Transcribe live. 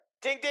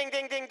Ding, ding,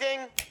 ding, ding,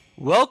 ding.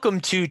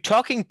 Welcome to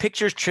Talking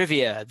Pictures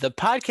Trivia, the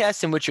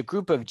podcast in which a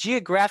group of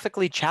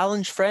geographically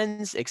challenged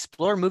friends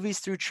explore movies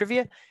through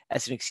trivia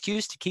as an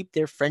excuse to keep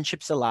their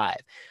friendships alive.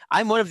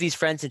 I'm one of these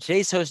friends, and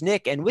today's host,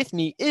 Nick, and with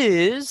me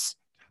is...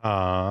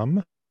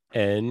 and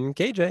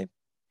KJ.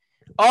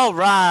 All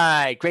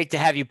right. Great to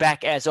have you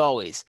back, as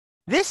always.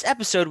 This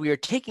episode, we are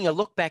taking a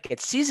look back at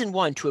Season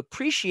 1 to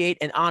appreciate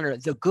and honor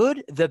the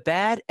good, the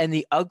bad, and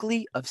the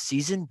ugly of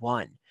Season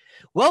 1.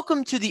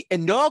 Welcome to the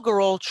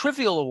inaugural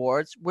Trivial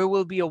Awards, where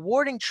we'll be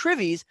awarding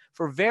trivies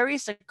for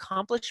various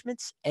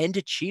accomplishments and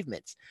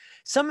achievements.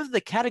 Some of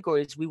the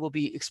categories we will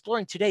be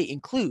exploring today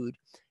include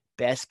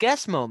Best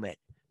Guess Moment,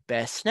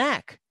 Best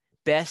Snack,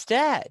 Best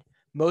Ad,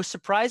 Most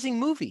Surprising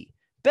Movie,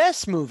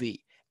 Best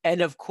Movie,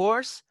 and of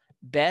course,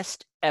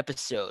 Best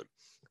Episode.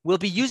 We'll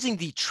be using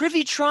the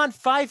Trivitron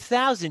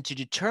 5000 to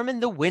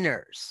determine the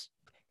winners.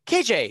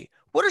 KJ,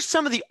 what are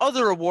some of the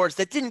other awards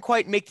that didn't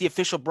quite make the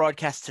official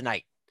broadcast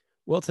tonight?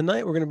 Well,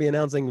 tonight we're going to be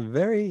announcing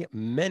very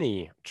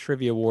many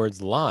trivia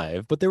awards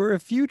live, but there were a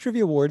few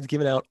trivia awards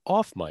given out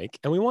off mic,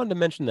 and we wanted to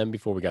mention them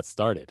before we got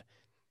started.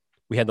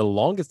 We had the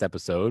longest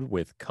episode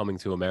with Coming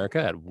to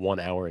America at 1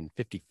 hour and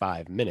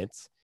 55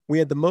 minutes. We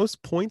had the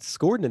most points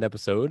scored in an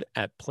episode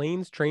at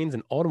Planes, Trains,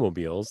 and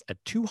Automobiles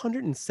at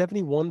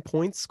 271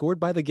 points scored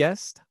by the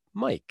guest,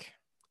 Mike.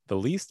 The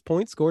least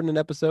points scored in an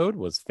episode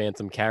was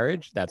Phantom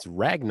Carriage. That's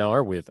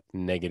Ragnar with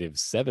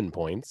 -7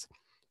 points.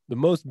 The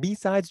most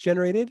B-sides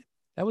generated,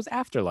 that was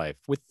Afterlife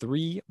with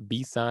 3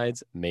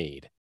 B-sides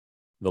made.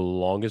 The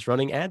longest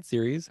running ad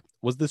series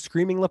was the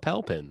Screaming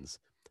Lapel Pins.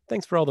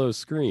 Thanks for all those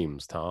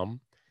screams, Tom.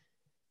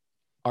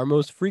 Our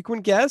most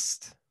frequent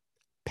guest,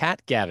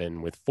 Pat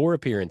Gavin, with 4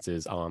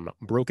 appearances on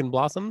Broken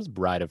Blossoms,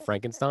 Bride of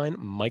Frankenstein,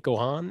 Mike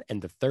Ohan,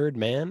 and The Third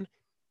Man.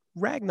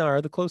 Ragnar,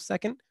 the close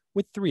second,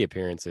 with 3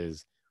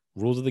 appearances,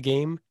 Rules of the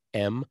Game,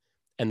 M,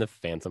 and The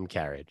Phantom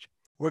Carriage.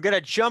 We're going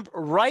to jump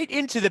right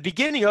into the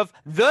beginning of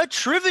the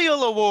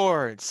Trivial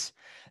Awards.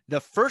 The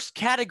first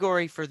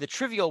category for the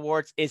Trivial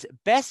Awards is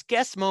Best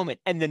Guess Moment,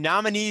 and the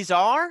nominees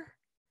are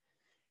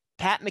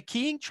Pat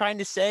McKean trying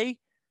to say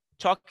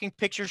Talking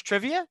Pictures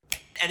Trivia.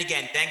 And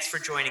again, thanks for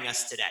joining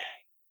us today.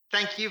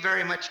 Thank you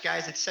very much,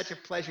 guys. It's such a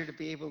pleasure to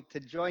be able to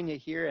join you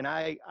here, and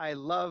I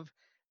love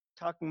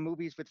talking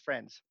movies with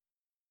friends.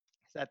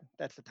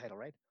 That's the title,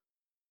 right?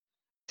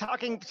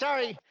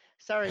 Sorry.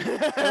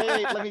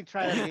 Wait, let me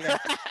try that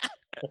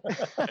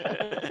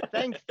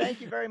again.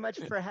 Thank you very much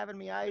for having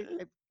me.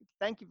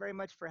 Thank you very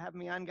much for having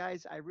me on,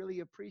 guys. I really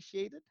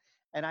appreciate it,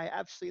 and I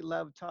absolutely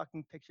love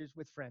talking pictures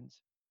with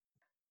friends.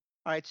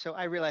 All right, so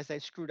I realized I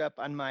screwed up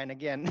on mine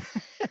again.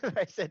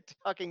 I said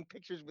talking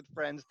pictures with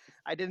friends.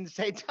 I didn't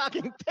say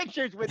talking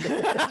pictures with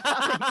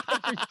talking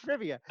pictures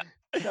trivia.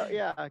 So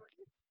yeah. All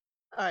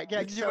right,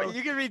 yeah. So,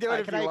 you can redo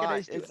it if you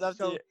want. It's up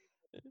to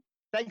you.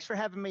 Thanks for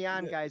having me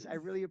on, guys. I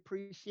really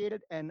appreciate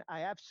it, and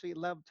I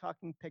absolutely love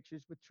talking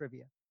pictures with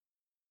trivia.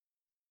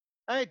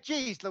 All right,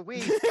 geez,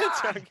 Louise.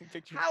 God,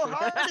 how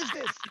hard is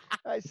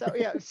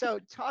this? So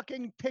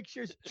talking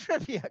pictures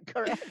trivia,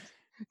 correct?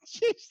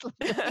 Jeez,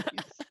 Louise.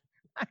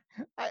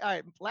 All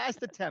right,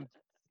 last attempt.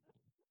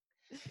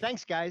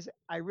 Thanks, guys.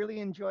 I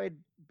really enjoyed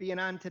being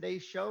on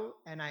today's show,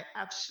 and I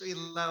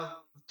absolutely love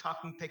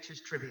talking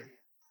pictures trivia.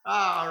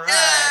 All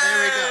right,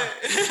 there we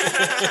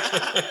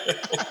go.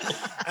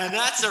 And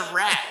that's a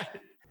wrap.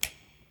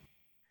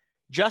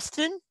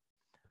 Justin,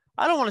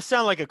 I don't want to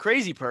sound like a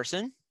crazy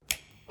person.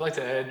 I'd like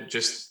to add,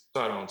 just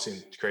so I don't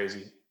seem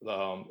crazy,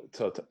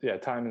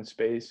 time and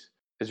space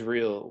is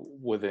real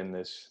within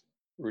this,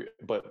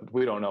 but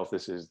we don't know if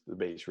this is the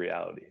base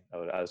reality.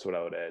 That's what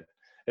I would add.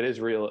 It is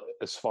real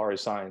as far as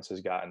science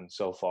has gotten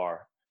so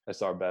far.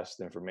 That's our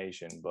best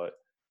information, but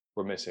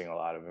we're missing a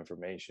lot of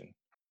information.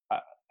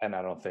 And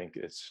I don't think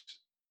it's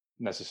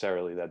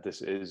necessarily that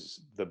this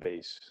is the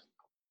base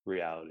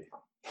reality.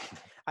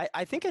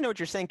 I think I know what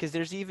you're saying, because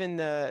there's even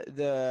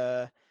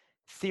the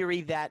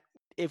theory that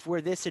if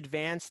we're this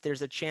advanced,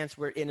 there's a chance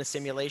we're in a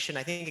simulation.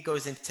 I think it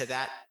goes into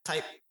that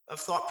type of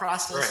thought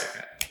process.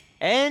 Right.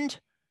 And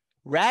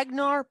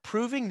Ragnar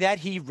proving that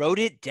he wrote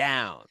it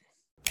down.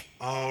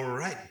 All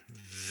right.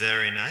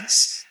 Very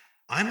nice.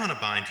 I'm on a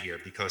bind here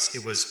because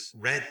it was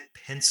red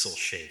pencil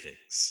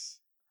shavings,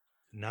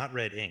 not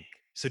red ink.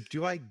 So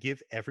do I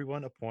give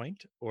everyone a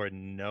point or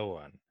no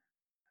one?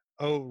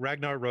 Oh,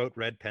 Ragnar wrote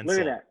red pencil.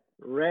 Look at that.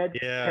 Red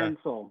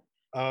pencil.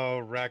 Oh,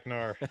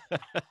 Ragnar.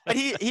 But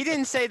he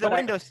didn't say the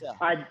windowsill.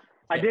 I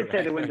did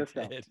say the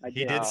windowsill.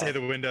 He did say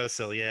the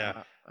windowsill,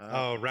 yeah.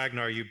 Oh,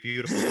 Ragnar, you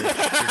beautiful.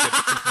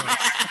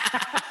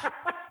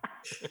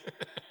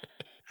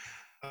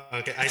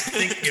 Okay, I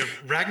think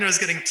Ragnar's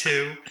getting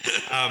 2.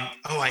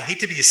 I hate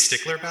to be a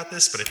stickler about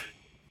this, but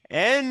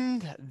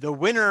And the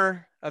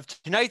winner of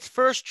tonight's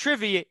first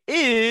trivia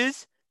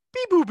is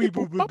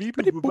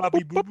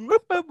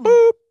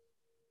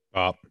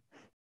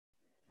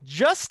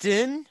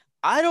Justin.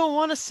 I don't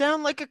want to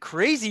sound like a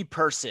crazy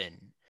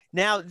person.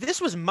 Now,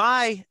 this was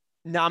my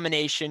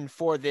nomination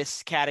for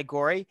this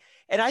category,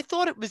 and I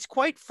thought it was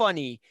quite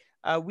funny.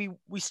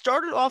 we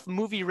started off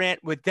Movie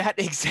Rant with that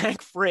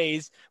exact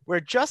phrase where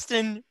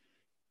Justin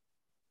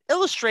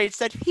illustrates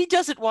that he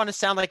doesn't want to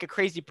sound like a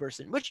crazy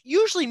person, which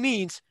usually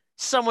means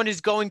someone is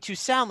going to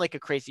sound like a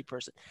crazy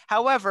person.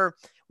 However,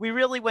 we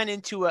really went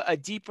into a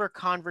deeper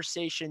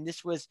conversation.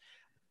 This was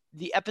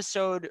the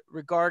episode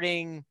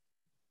regarding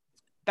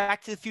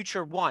Back to the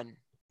Future 1.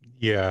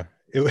 Yeah,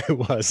 it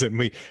was.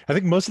 And I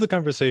think most of the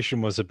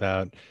conversation was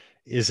about,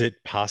 is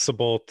it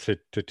possible to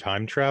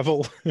time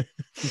travel?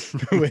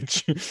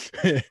 Which,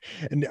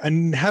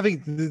 and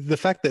having the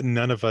fact that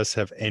none of us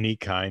have any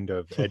kind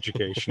of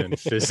education in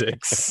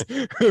physics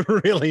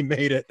really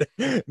made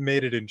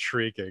it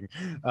intriguing.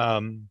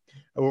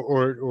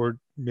 Or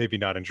maybe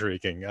not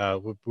intriguing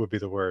would be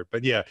the word.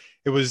 But yeah,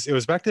 it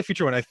was Back to the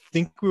Future when I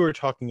think we were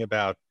talking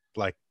about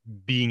like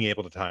being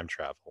able to time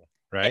travel.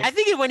 Right. I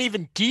think it went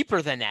even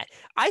deeper than that.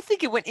 I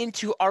think it went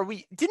into,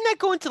 didn't that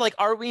go into like,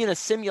 are we in a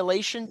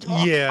simulation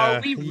talk? Yeah.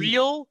 Are we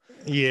real?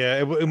 Yeah,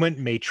 it went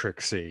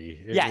Matrix-y.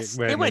 Yes,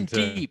 it went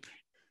deep.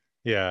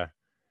 Yeah.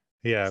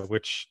 Yeah,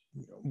 which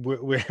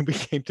we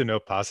came to no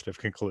positive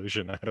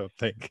conclusion, I don't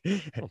think. Well,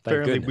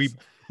 Apparently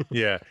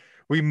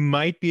we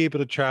might be able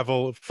to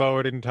travel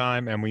forward in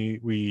time, and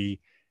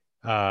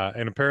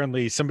and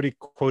apparently somebody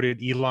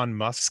quoted Elon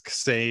Musk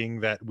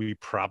saying that we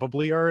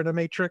probably are in a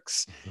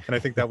matrix. And I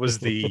think that was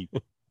the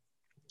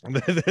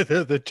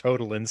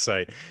total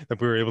insight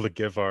that we were able to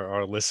give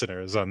our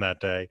listeners on that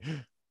day.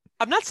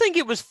 I'm not saying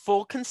it was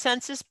full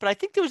consensus, but I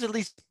think there was at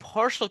least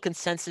partial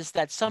consensus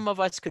that some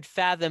of us could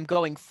fathom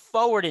going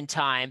forward in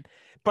time,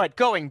 but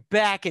going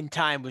back in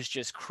time was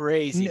just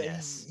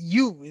craziness.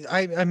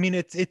 I mean,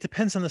 it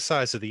depends on the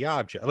size of the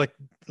object.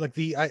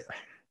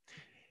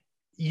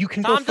 You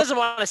can Tom doesn't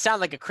want to sound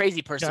like a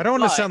crazy person. I don't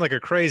want to sound like a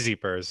crazy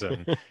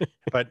person,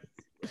 but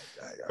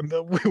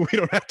we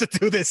don't have to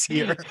do this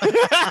here.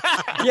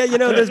 Yeah,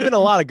 there's been a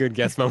lot of good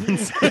guest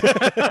moments. What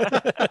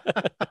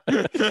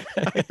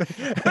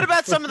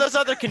about some of those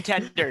other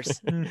contenders?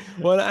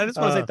 Well, I just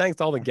want to say thanks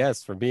to all the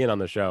guests for being on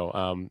the show.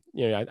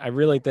 I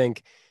really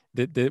think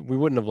that we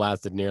wouldn't have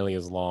lasted nearly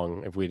as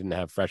long if we didn't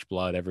have fresh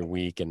blood every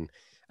week. And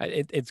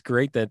it's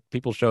great that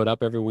people showed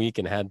up every week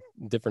and had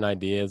different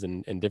ideas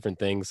and different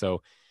things.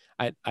 So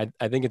I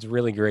think it's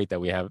really great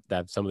that we have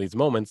some of these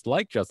moments,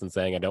 like Justin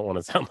saying, I don't want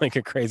to sound like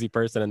a crazy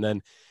person, and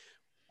then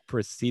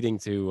proceeding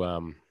to,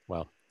 we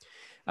all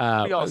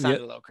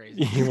sounded a little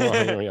crazy. Well,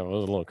 it was a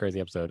little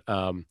crazy episode.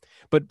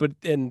 But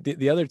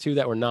the other two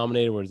that were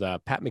nominated was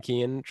Pat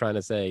McKeon trying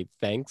to say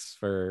thanks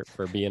for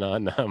being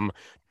on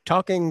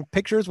Talking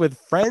Pictures with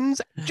Friends.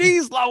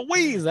 Jeez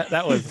Louise,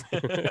 that was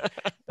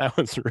that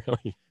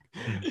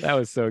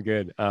was so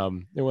good.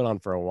 It went on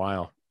for a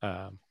while.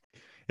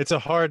 It's a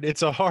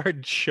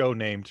hard show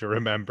name to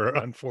remember,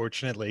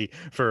 unfortunately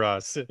for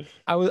us.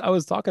 I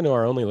was talking to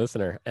our only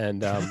listener,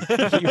 and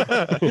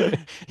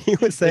he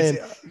was saying,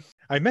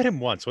 I met him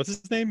once. What's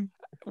his name?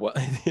 Well,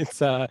 it's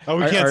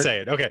we can't say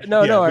it. Okay.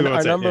 No,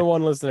 our number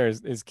one listener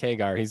is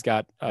Kagar. He's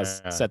got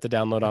us set to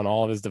download on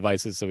all of his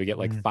devices, so we get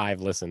like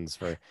 5 listens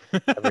for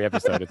every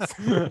episode.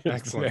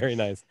 It's very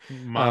nice.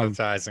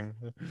 Monetizing.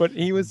 But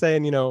he was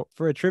saying,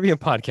 for a trivia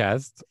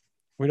podcast,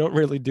 we don't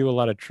really do a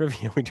lot of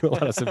trivia. We do a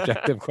lot of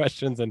subjective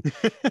questions and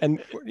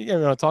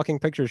talking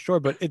pictures, sure,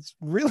 but it's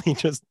really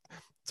just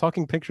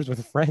talking pictures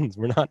with friends.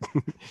 We're not.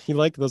 He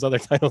liked those other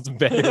titles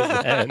better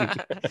than.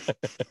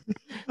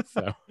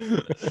 So,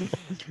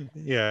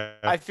 yeah.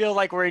 I feel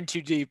like we're in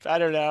too deep. I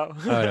don't know.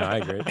 Oh no, I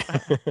agree.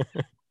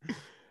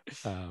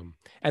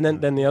 And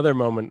then the other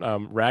moment,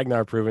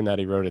 Ragnar proving that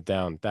he wrote it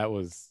down. That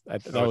was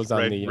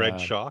on the red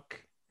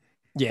chalk.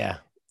 Yeah.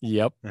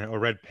 Yep. Or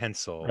red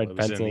pencil. Red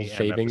pencil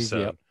shavings.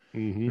 Yep.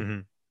 Mm-hmm. Mm-hmm.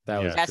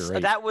 That was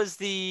great. That was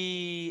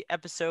the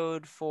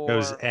episode for It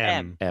was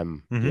M.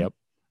 Mm-hmm. Yep.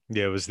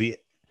 Yeah, it was the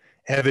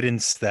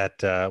evidence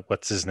that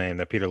what's his name,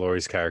 that Peter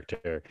Lorre's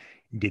character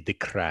did the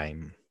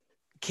crime.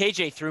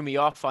 KJ threw me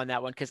off on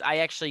that one because I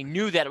actually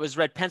knew that it was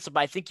red pencil, but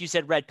I think you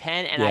said red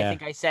pen, and I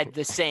think I said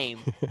the same.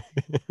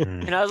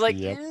 And I was like,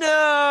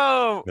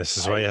 no. This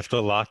is why you have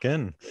to lock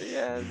in.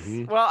 Yes.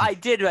 Mm-hmm. Well, I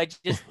did. I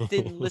just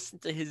didn't listen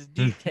to his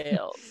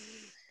details.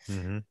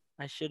 Mm-hmm.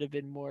 I should have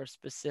been more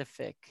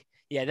specific.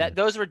 Yeah,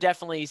 those were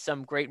definitely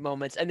some great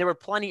moments, and there were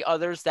plenty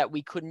others that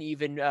we couldn't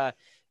even,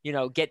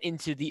 get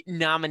into the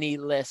nominee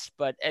list.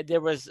 But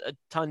there was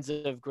tons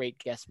of great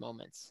guest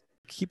moments.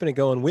 Keeping it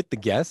going with the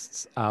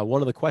guests,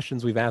 one of the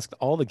questions we've asked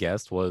all the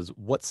guests was,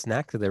 what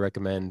snack do they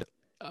recommend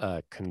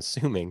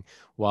consuming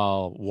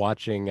while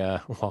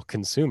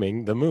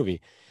consuming the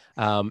movie?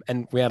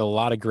 And we had a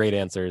lot of great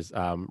answers.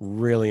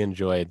 Really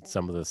enjoyed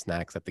some of the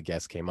snacks that the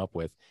guests came up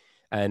with.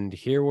 And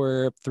here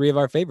were 3 of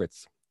our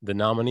favorites. The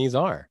nominees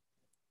are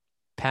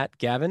Pat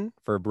Gavin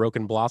for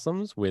Broken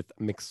Blossoms with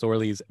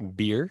McSorley's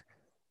beer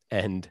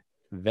and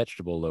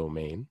vegetable lo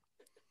mein.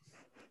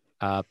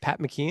 Pat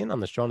McKeon on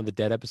the Shaun of the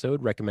Dead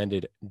episode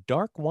recommended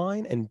dark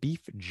wine and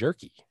beef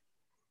jerky.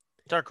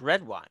 Dark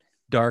red wine.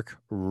 Dark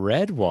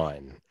red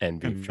wine and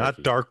beef jerky.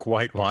 Not dark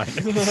white wine.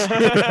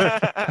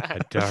 A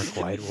dark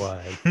white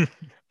wine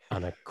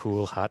on a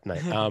cool hot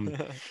night.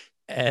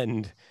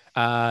 And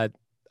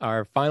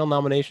Our final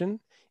nomination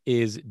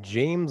is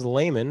James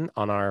Lehman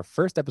on our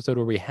first episode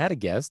where we had a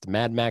guest,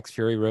 Mad Max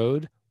Fury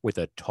Road, with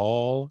a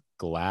tall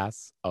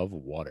glass of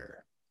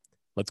water.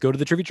 Let's go to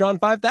the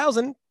Trivitron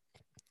 5000.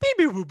 Boop,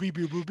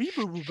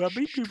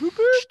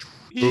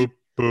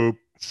 boop,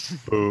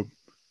 boop,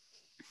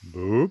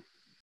 boop.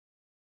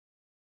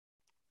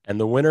 And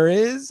the winner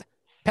is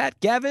Pat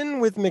Gavin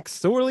with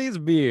McSorley's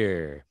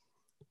beer.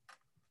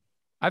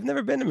 I've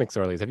never been to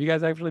McSorley's. Have you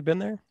guys actually been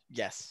there?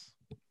 Yes.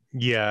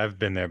 Yeah, I've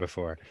been there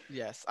before.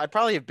 Yes. I'd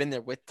probably have been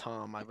there with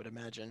Tom, I would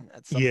imagine.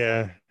 At some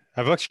Yeah. point.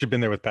 I've actually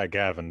been there with Pat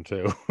Gavin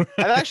too.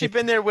 I've actually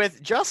been there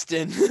with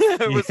Justin.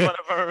 It was Yeah. one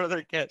of our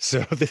other guests.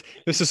 So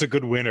this is a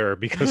good winner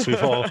because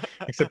we've all,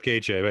 except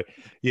KJ, but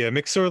yeah,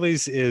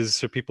 McSorley's is,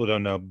 for people who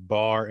don't know,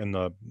 bar in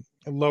the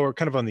lower,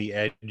 kind of on the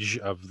edge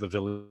of the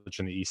village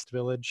in the East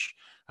Village,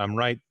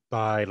 right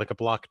by, like, a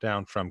block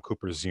down from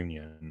Cooper's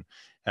Union.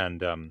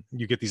 And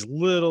you get these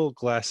little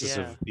glasses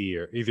Yeah. of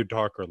beer, either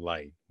dark or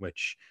light,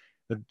 which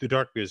the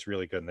dark beer is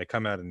really good. And they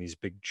come out in these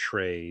big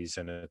trays,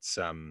 and it's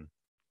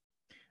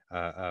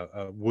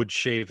wood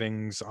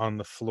shavings on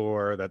the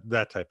floor,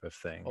 that type of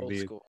thing. Old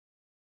school.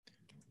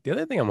 The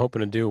other thing I'm hoping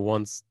to do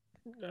once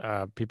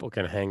people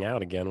can hang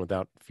out again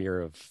without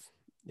fear of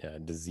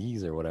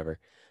disease or whatever,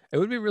 it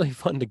would be really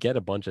fun to get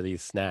a bunch of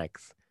these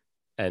snacks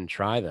and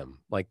try them.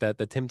 Like the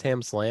Tim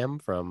Tam Slam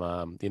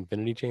from the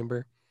Infinity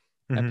Chamber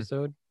Mhm.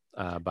 episode.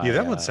 By, Yeah,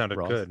 that one sounded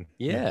Ross. good.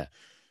 Yeah.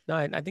 No,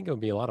 I think it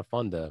would be a lot of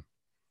fun to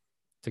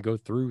go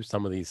through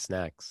some of these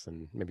snacks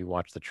and maybe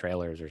watch the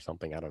trailers or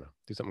something. I don't know.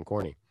 Do something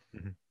corny.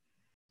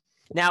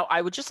 Now,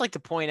 I would just like to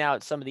point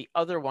out some of the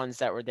other ones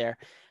that were there.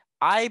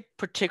 I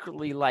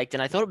particularly liked,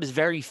 and I thought it was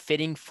very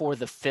fitting for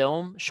the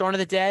film Shaun of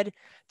the Dead,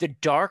 the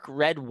dark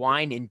red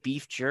wine and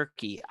beef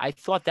jerky. I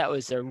thought that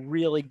was a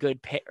really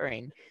good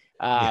pairing,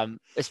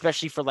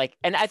 especially for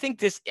and I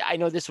think I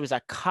know this was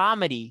a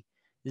comedy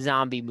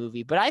zombie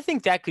movie, but I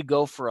think that could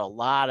go for a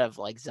lot of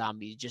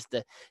zombies, just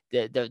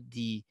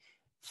the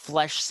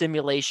flesh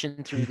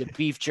simulation through the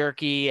beef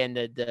jerky and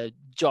the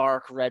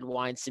dark red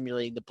wine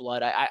simulating the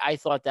blood. I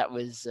thought that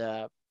was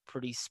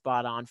pretty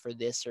spot on for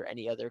this or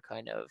any other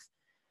kind of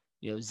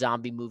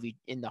zombie movie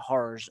in the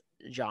horror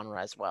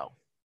genre as well.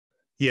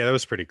 Yeah, that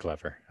was pretty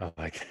clever. I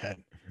like that.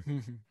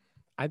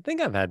 I think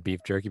I've had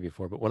beef jerky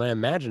before, but when I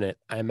imagine it,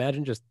 I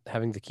imagine just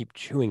having to keep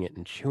chewing it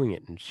and chewing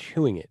it and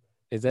chewing it.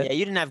 Is that? Yeah,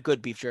 you didn't have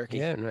good beef jerky.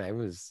 Yeah, no, it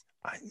was.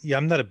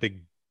 I'm not a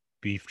big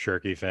beef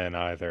jerky fan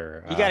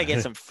either. You got to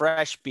get some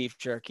fresh beef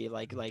jerky,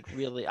 like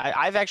really.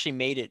 I've actually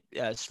made it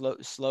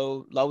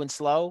low and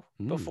slow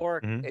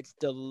before. Mm-hmm. It's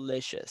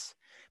delicious.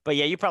 But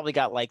yeah, you probably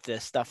got the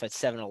stuff at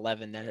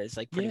 7-Eleven that is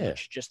pretty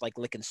much just like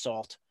licking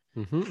salt.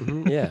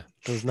 Yeah,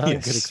 it was not a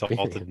good experience.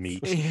 Salted meat.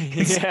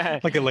 It's Yeah,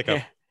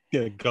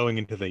 like going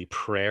into the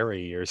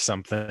prairie or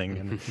something.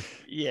 And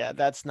yeah,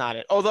 that's not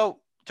it. Although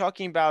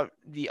talking about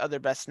the other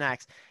best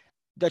snacks,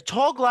 the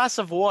tall glass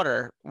of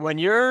water when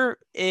you're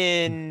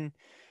in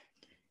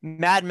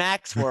Mad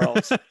Max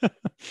world,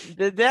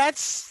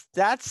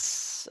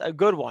 that's a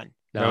good one.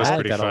 No, that was I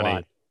pretty like that a funny.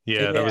 lot.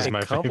 Yeah, that was my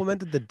It favorite.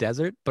 complimented the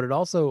desert, but it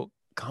also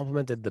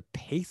complimented the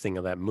pacing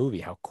of that movie,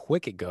 how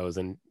quick it goes.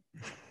 And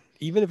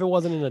even if it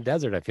wasn't in a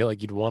desert, I feel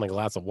like you'd want a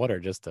glass of water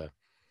just to.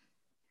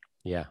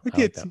 Yeah, I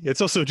like that. It's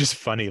also just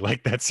funny.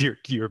 Like, that's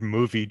your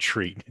movie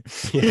treat.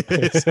 Yeah.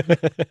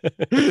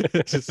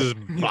 It's just this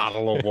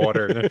bottle of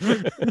water.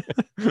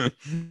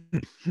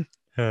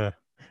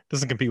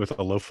 Doesn't compete with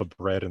a loaf of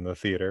bread in the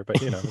theater, but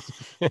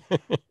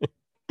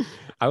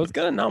I was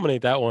gonna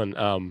nominate that one.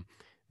 On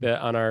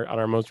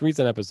our most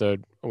recent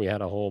episode, we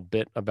had a whole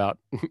bit about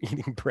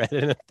eating bread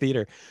in a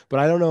theater, but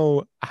I don't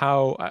know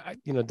how.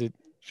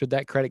 Should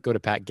that credit go to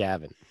Pat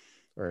Gavin,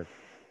 or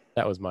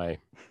that was my.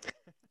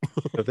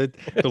 the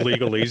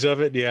legalese of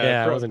it,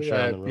 I wasn't sure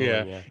on the ruling,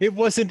 yeah. It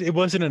wasn't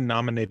a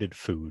nominated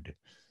food,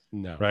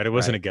 No, right? It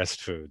wasn't a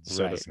guest food,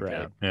 so it Right, doesn't right.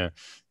 count.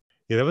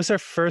 Yeah, that was our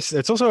first.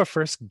 It's also our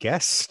first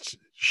guest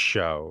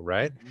show,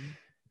 right?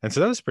 And so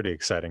that was pretty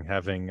exciting.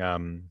 Having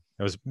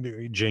it was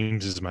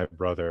James is my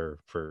brother.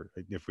 For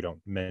if we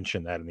don't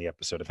mention that in the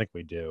episode, I think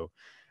we do.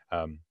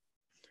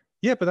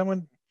 Yeah, but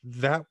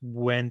that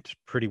went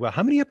pretty well.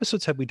 How many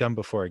episodes had we done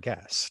before a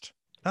guest?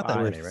 Not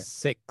that many, right?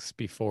 6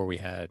 before we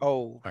had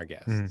our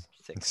guest. Mhm.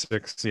 6.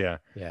 6, yeah.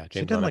 Yeah, So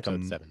James done on like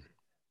episode 7.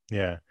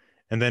 Yeah,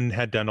 and then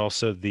had done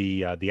also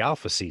the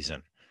Alpha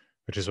season,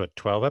 which is what,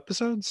 12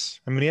 episodes?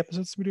 How many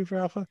episodes did we do for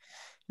Alpha?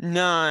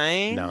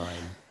 9. 9.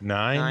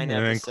 9,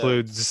 and it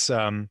includes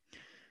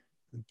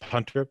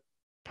punter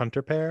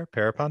pair,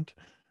 parapunt.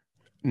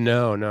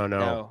 No. No.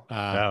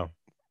 No,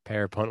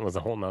 Parapunt was a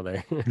whole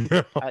nother.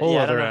 a whole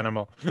I other don't know.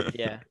 animal.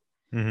 Yeah.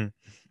 hmm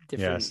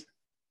Different. Yes.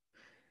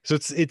 So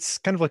it's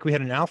kind of like we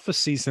had an Alpha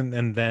season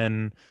and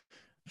then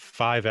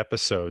 5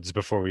 episodes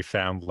before we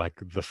found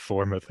the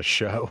form of the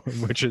show,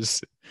 which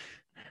is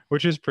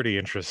pretty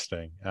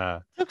interesting.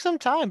 Took some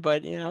time,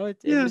 but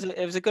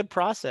it was a good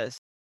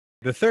process.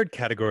 The third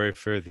category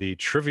for the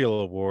Trivial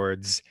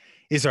Awards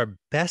is our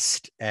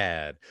best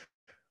ad.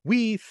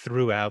 We,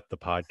 throughout the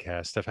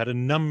podcast, have had a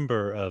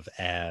number of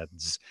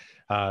ads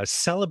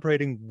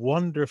celebrating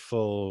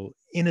wonderful,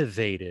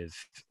 innovative,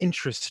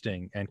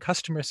 interesting, and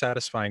customer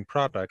satisfying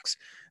products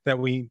that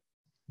we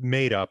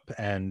made up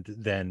and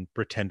then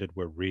pretended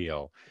were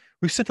real.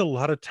 We spent a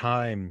lot of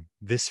time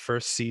this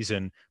first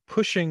season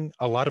pushing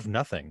a lot of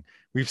nothing.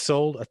 We've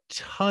sold a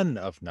ton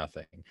of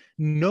nothing.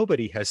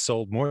 Nobody has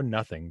sold more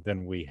nothing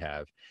than we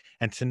have.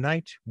 And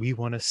tonight we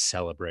want to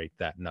celebrate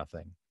that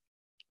nothing.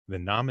 The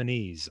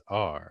nominees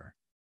are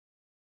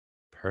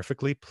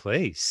Perfectly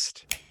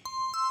Placed.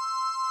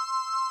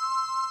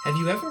 Have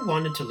you ever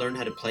wanted to learn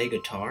how to play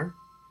guitar?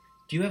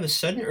 Do you have a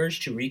sudden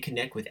urge to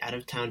reconnect with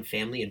out-of-town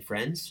family and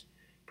friends?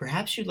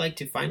 Perhaps you'd like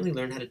to finally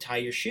learn how to tie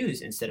your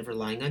shoes instead of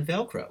relying on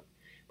Velcro.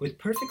 With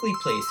Perfectly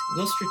Placed,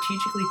 we'll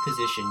strategically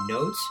position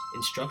notes,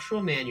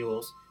 instructional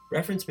manuals,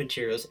 reference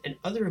materials, and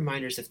other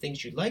reminders of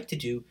things you'd like to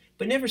do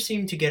but never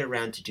seem to get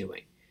around to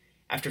doing.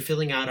 After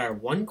filling out our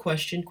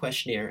one-question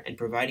questionnaire and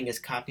providing us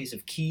copies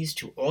of keys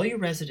to all your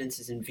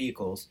residences and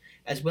vehicles,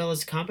 as well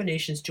as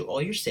combinations to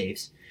all your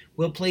safes,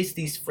 we'll place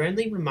these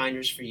friendly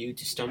reminders for you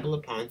to stumble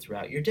upon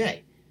throughout your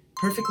day.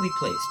 Perfectly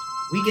Placed.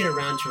 We get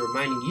around to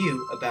reminding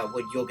you about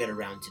what you'll get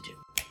around to do.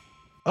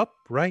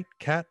 Upright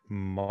Cat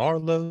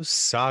Marlowe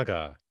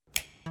Saga.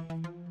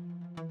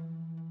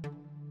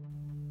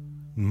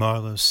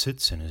 Marlowe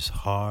sits in his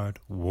hard,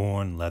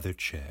 worn leather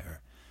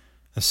chair,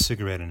 a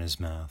cigarette in his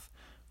mouth,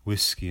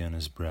 whiskey on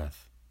his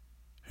breath,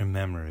 her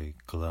memory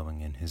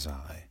glowing in his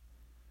eye.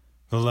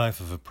 The life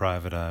of a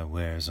private eye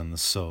wears on the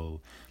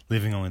soul,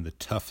 leaving only the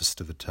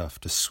toughest of the tough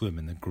to swim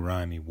in the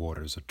grimy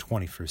waters of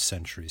 21st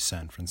century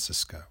San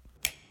Francisco.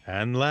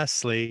 And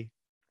lastly,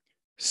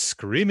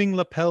 Screaming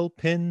Lapel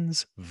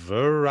Pins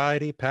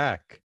Variety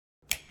Pack.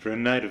 For a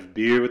night of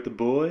beer with the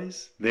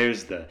boys,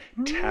 there's the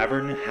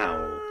Tavern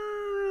Howl.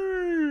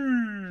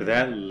 For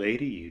that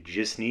lady you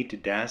just need to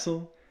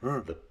dazzle,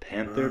 the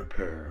Panther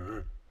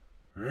Purr.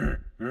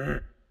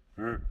 For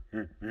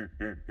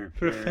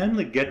a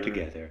family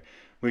get-together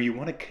where you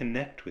want to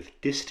connect with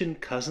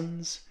distant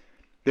cousins,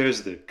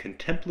 there's the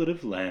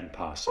Contemplative Land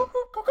Possum.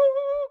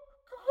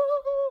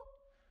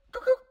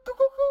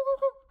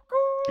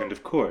 And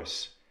of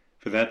course,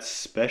 for that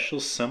special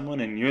someone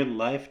in your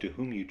life to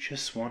whom you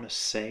just want to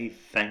say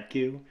thank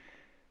you,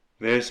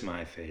 there's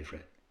my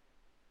favorite,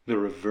 the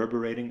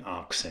Reverberating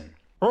Oxen.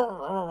 Be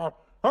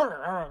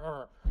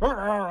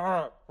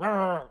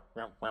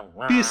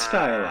a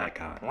style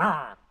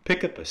icon.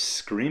 Pick up a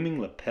Screaming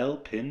Lapel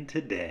Pin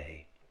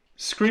today.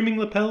 Screaming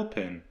Lapel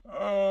Pin.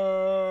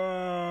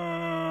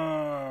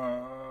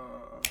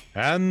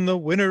 And the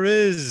winner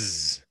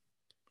is...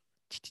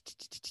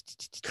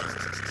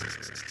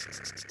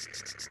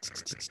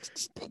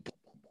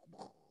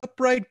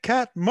 Upright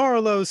Cat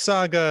Marlowe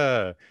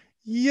Saga.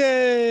 Yay!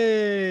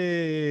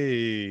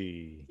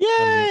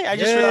 Yay! I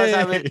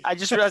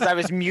just realized I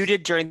was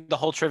muted during the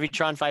whole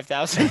Trivitron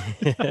 5000.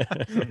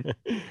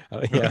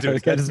 Oh, yeah, I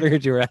just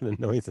figured you were adding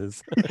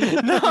noises.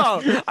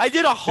 No, I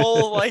did a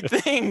whole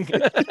thing.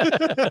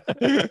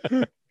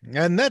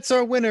 And that's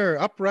our winner,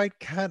 Upright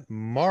Cat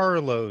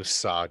Marlowe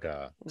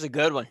Saga. It was a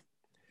good one.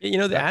 You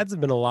know, the ads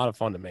have been a lot of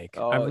fun to make.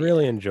 Oh, I've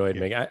really enjoyed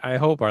making. I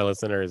hope our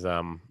listeners,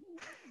 don't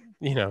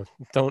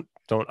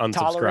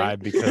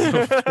unsubscribe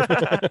because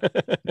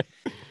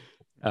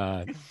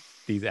of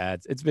these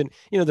ads. It's been,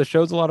 the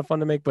show's a lot of fun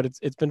to make, but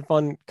it's been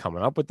fun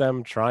coming up with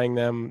them, trying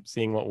them,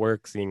 seeing what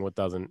works, seeing what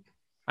doesn't.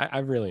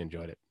 I've really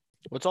enjoyed it.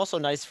 What's also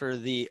nice for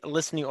the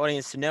listening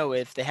audience to know,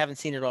 if they haven't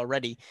seen it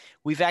already,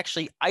 we've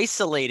actually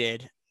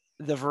isolated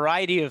the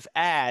variety of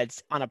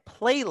ads on a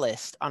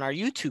playlist on our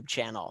YouTube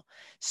channel.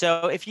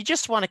 So if you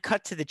just want to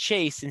cut to the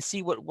chase and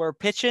see what we're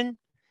pitching,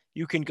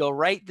 you can go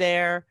right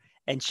there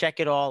and check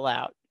it all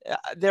out.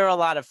 They're a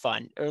lot of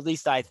fun, or at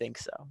least I think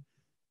so.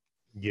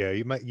 Yeah,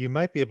 you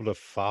might be able to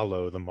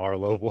follow the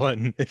Marlowe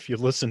one if you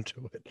listen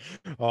to it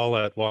all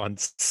at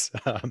once.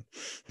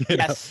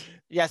 Yes,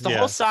 the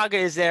whole saga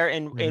is there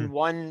in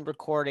one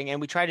recording,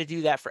 and we try to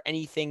do that for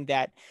anything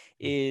that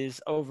is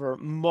over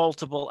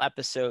multiple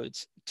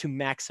episodes to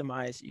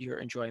maximize your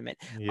enjoyment.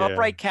 Yeah.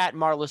 Upright Cat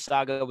Marlowe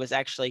Saga was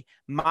actually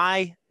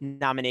my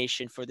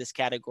nomination for this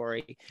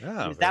category.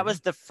 That was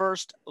the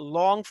first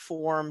long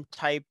form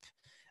type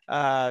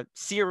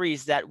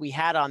series that we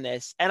had on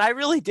this, and I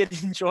really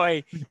did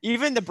enjoy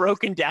even the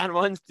broken down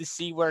ones to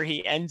see where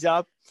he ends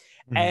up.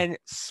 And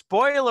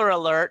spoiler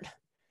alert,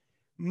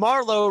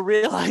 Marlowe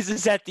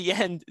realizes at the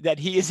end that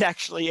he is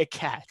actually a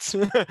cat.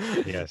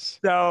 Yes.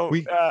 So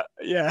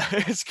yeah,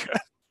 it's good.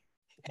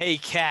 Hey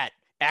cat,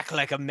 act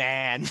like a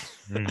man.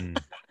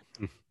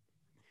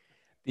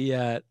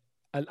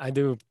 I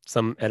do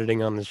some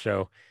editing on the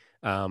show,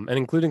 and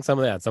including some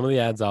of the ads. Some of the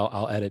ads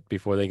I'll edit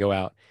before they go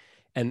out.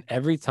 And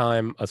every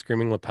time a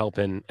Screaming Lapel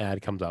Pin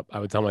ad comes up, I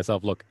would tell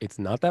myself, look, it's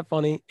not that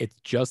funny. It's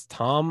just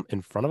Tom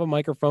in front of a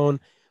microphone,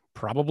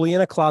 probably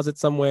in a closet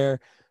somewhere,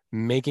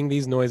 making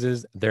these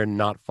noises. They're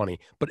not funny.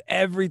 But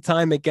every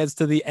time it gets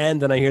to the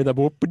end and I hear the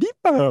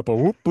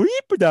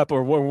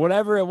or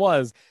whatever it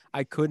was,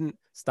 I couldn't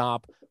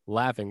stop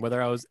laughing. Whether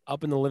I was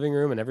up in the living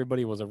room and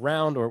everybody was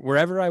around or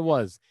wherever I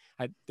was,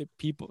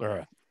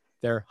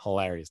 They're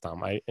hilarious,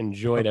 Tom. I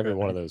enjoyed every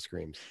one of those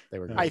screams. They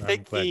were. I Great.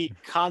 think the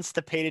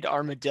constipated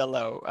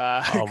armadillo.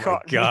 Oh my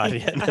God!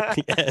 Yeah, and at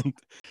the end,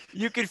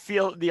 you could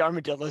feel the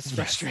armadillo's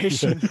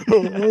frustration.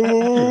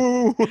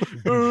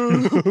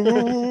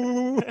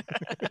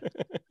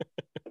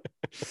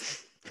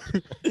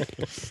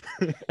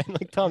 And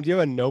like, Tom, do you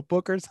have a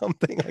notebook or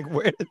something? Like,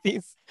 where did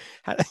these?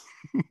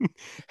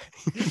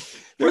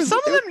 Were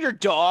some of them your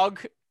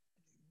dog?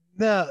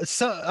 No,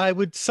 so I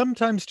would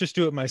sometimes just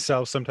do it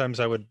myself. Sometimes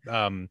I would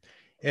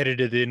edit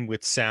it in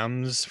with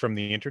sounds from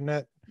the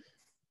internet.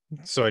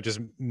 So I just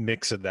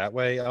mix it that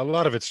way. A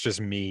lot of it's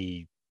just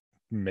me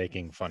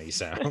making funny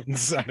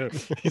sounds.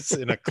 It's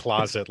in a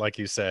closet, like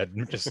you said,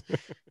 just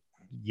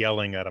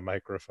yelling at a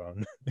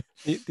microphone.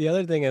 The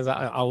other thing is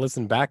I'll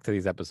listen back to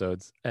these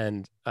episodes,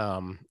 and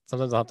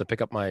sometimes I'll have to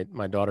pick up my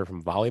daughter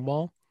from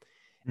volleyball.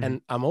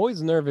 And I'm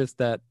always nervous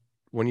that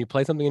when you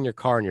play something in your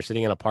car and you're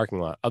sitting in a parking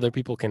lot, other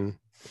people can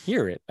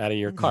hear it out of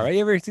your car. Right? You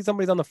ever see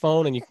somebody's on the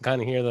phone and you can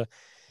kind of hear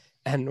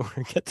and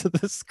we get to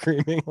the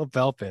screaming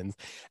lapel pins,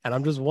 and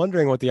I'm just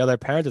wondering what the other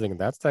parents are thinking.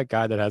 That's that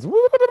guy that has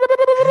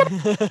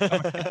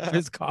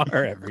his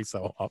car every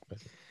so often.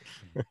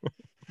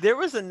 There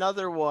was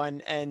another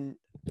one, and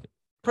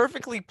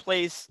Perfectly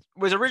Placed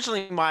was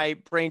originally my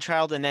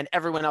brainchild, and then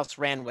everyone else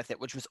ran with it,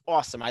 which was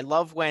awesome. I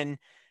love when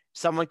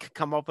someone could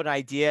come up with an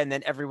idea and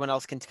then everyone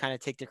else can kind of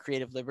take their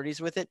creative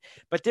liberties with it.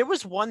 But there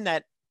was one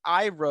that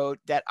I wrote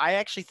that I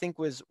actually think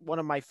was one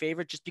of my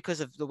favorite just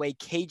because of the way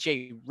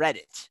KJ read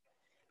it.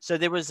 So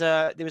there was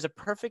a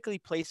Perfectly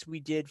Placed we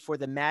did for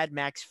the Mad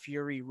Max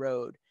Fury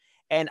Road.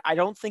 And I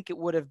don't think it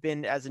would have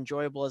been as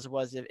enjoyable as it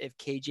was if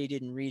KJ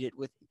didn't read it.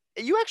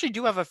 You actually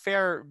do have a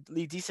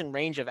fairly decent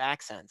range of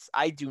accents.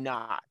 I do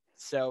not.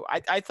 So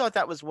I thought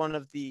that was one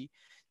of the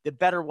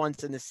better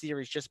ones in the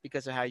series just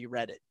because of how you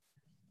read it.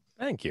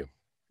 Thank you.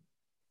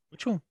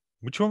 Which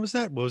one was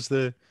that? What was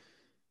the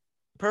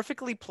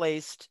Perfectly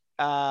Placed?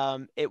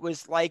 It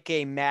was like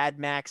a Mad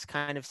Max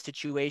kind of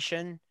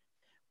situation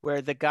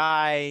where the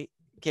guy,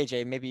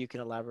 KJ, maybe you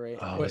can elaborate.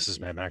 Oh, this is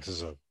Mad Max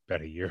is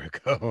about a year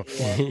ago.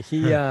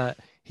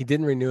 He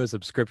didn't renew his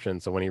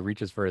subscription, so when he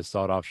reaches for his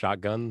sawed-off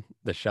shotgun,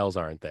 the shells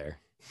aren't there,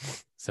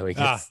 so he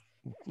gets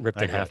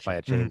ripped in half by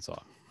a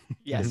chainsaw.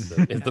 Yes,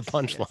 is the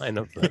punchline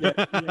of the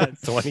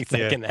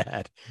 20-second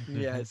ad.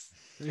 Yes,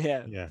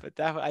 yeah. But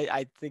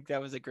I think that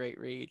was a great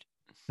read.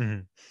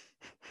 Mm-hmm.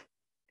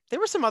 There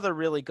were some other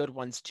really good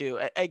ones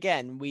too.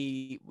 Again,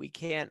 we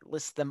can't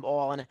list them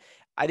all, and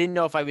I didn't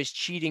know if I was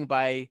cheating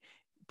by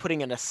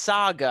putting in a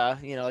saga,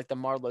 like the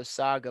Marlowe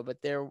saga,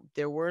 but there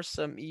were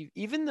some,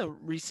 even the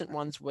recent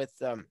ones with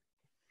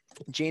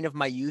Jane of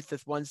My Youth, the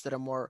ones that are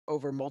more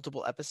over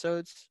multiple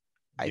episodes.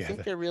 I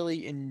think they're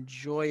really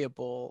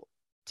enjoyable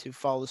to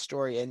follow the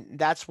story, and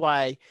that's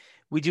why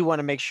we do want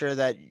to make sure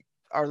that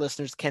our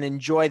listeners can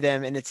enjoy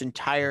them in its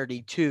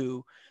entirety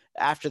too,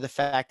 after the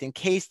fact, in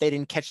case they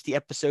didn't catch the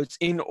episodes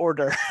in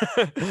order.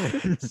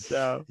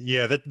 So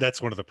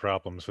that's one of the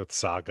problems with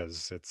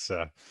sagas.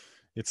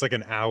 It's like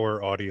an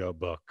hour audio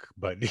book,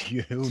 but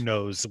who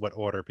knows what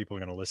order people are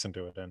going to listen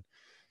to it in.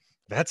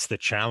 That's the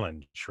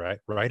challenge, right?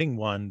 Writing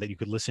one that you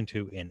could listen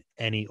to in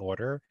any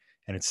order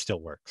and it still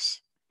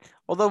works.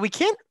 Although we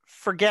can't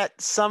forget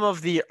some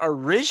of the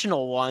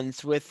original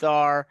ones with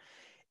our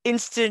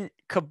instant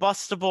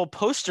combustible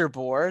poster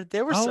board.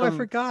 There were some. I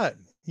forgot.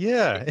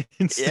 Yeah.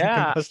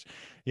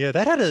 Yeah,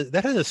 that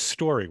had a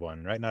story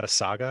one, right? Not a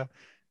saga.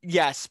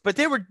 Yes, but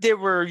they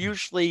were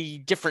usually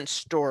different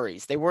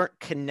stories. They weren't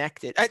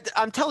connected.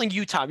 I'm telling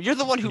you, Tom, you're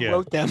the one who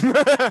wrote them.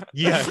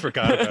 Yeah, I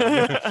forgot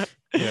about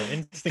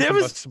it. There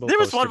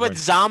was one with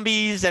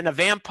zombies and a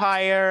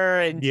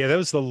vampire, and that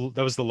was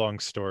the long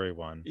story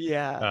one.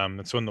 Yeah,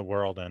 that's when the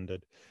world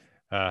ended.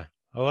 A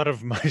lot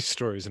of my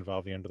stories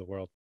involve the end of the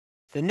world.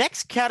 The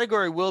next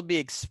category we'll be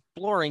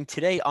exploring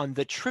today on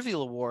the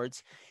Trivial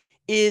Awards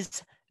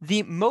is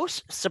the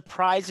most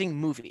surprising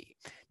movie.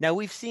 Now,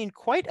 we've seen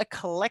quite a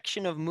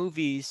collection of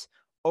movies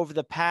over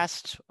the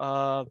past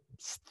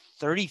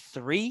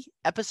 33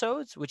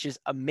 episodes, which is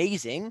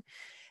amazing.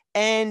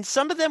 And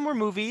some of them were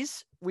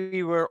movies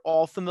we were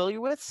all familiar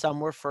with.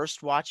 Some were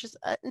first watches.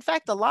 In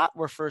fact, a lot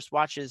were first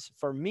watches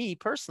for me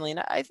personally,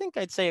 and I think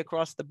I'd say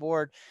across the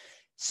board.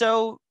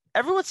 So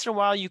every once in a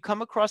while, you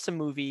come across a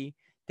movie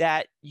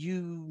that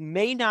you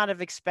may not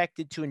have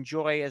expected to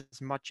enjoy as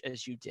much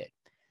as you did.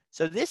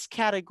 So this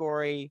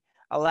category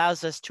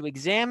allows us to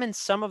examine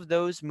some of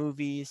those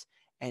movies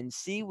and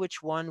see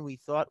which one we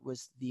thought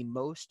was the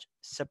most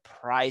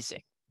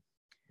surprising.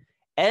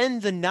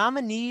 And the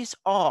nominees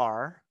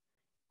are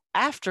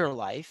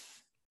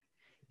Afterlife,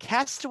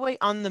 Castaway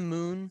on the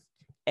Moon,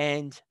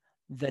 and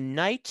The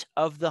Night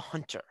of the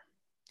Hunter.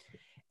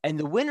 And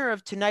the winner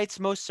of tonight's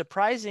most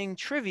surprising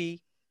trivia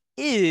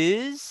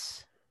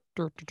is...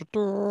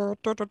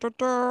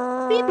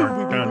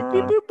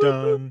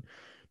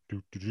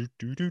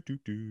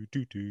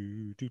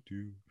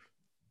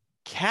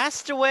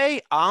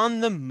 Castaway on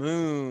the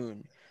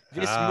Moon.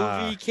 This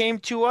movie came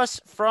to us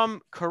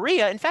from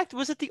Korea. In fact,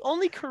 was it the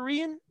only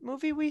Korean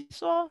movie we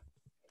saw?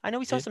 I know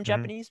we saw some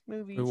Japanese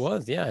movies. It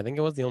was, yeah. I think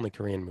it was the only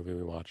Korean movie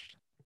we watched.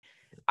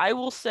 I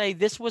will say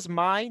this was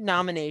my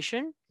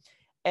nomination,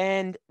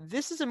 and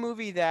this is a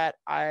movie that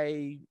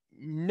I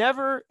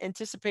never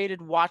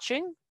anticipated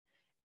watching.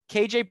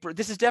 KJ,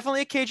 this is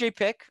definitely a KJ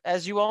pick,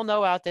 as you all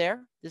know out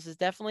there. This is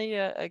definitely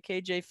a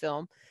KJ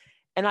film,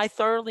 and I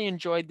thoroughly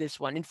enjoyed this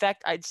one. In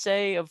fact, I'd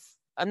say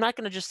I'm not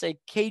going to just say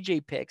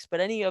KJ picks, but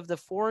any of the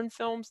foreign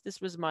films,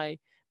 this was my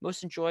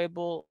most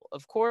enjoyable,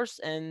 of course,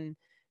 and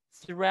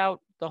throughout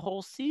the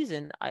whole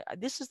season,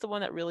 this is the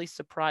one that really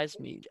surprised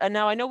me. And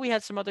now I know we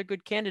had some other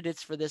good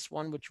candidates for this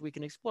one, which we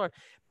can explore,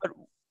 but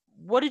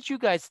what did you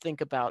guys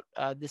think about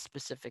this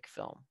specific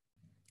film?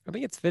 I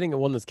think it's fitting it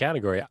won this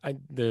category.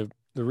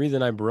 The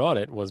reason I brought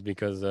it was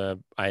because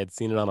I had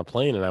seen it on a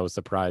plane and I was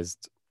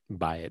surprised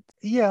by it.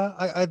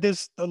 Yeah,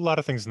 there's a lot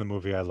of things in the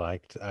movie I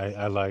liked.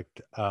 I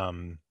liked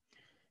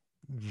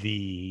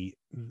the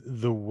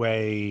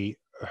way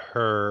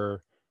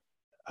her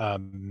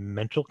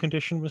mental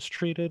condition was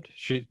treated.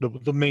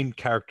 The main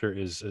character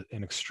is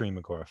an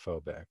extreme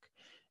agoraphobic,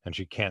 and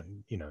she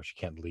can't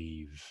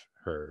leave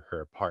her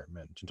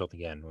apartment until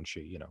the end when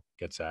she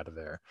gets out of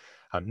there,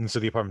 and so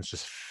the apartment's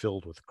just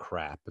filled with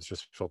crap. It's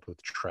just filled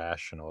with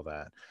trash and all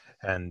that.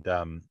 And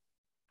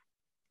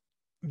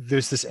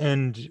there's this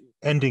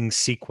ending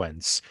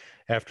sequence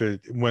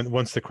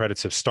once the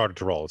credits have started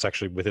to roll. It's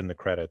actually within the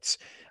credits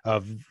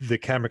of the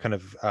camera kind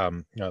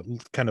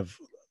of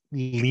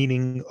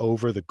leaning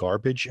over the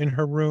garbage in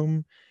her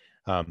room.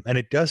 And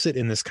it does it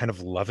in this kind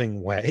of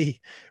loving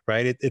way,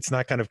 right? It's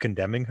not kind of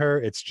condemning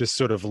her. It's just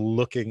sort of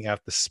looking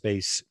at the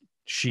space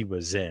she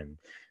was in,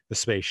 the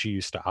space she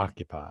used to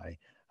occupy.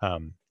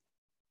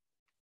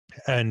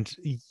 And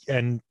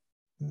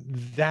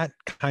that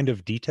kind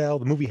of detail,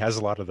 the movie has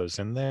a lot of those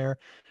in there.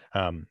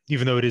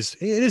 Even though it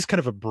is kind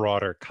of a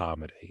broader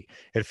comedy,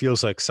 it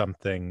feels like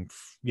something,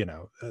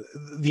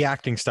 the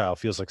acting style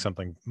feels like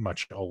something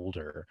much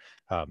older.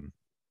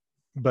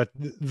 But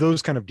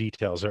those kind of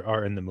details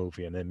are in the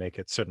movie, and they make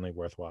it certainly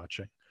worth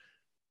watching.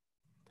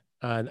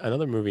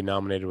 Another movie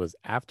nominated was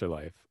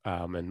Afterlife,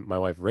 and my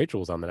wife Rachel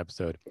was on that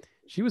episode.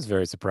 She was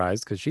very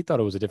surprised because she thought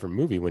it was a different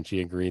movie when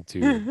she agreed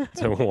to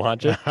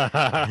watch it.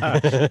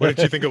 What did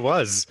you think it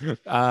was?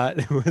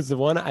 It was the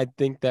one I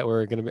think that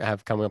we're going to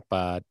have come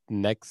up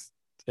next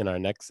in our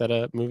next set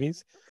of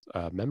movies,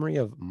 Memory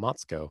of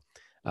Motsko,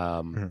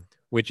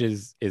 which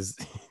is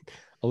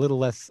a little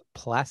less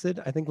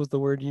placid, I think was the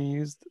word you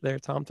used there,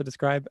 Tom, to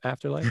describe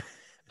Afterlife.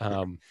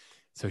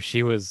 So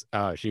she's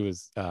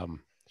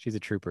a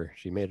trooper.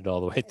 She made it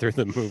all the way through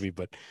the movie,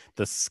 but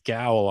the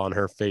scowl on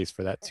her face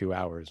for that 2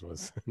 hours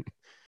was.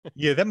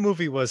 Yeah, that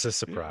movie was a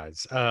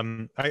surprise.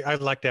 I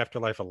liked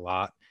Afterlife a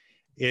lot.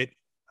 It's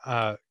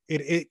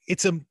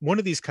one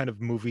of these kind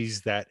of movies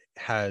that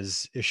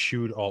has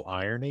eschewed all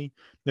irony.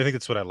 I think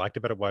that's what I liked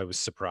about it, why it was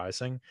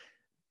surprising.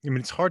 I mean,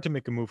 it's hard to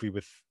make a movie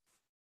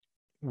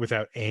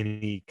without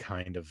any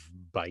kind of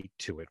bite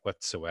to it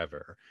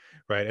whatsoever,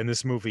 right? And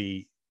this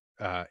movie,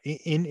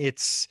 in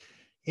its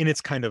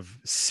kind of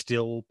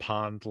still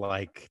pond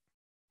like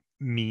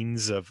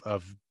means of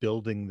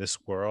building this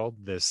world,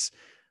 this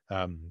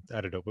I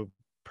don't know,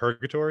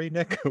 purgatory,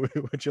 Nick,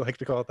 would you like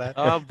to call it that?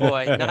 Oh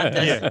boy, not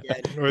this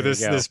again. Or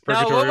this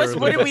purgatory. No,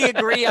 what did we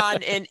agree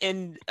on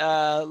in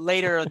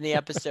later in the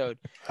episode?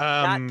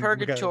 Not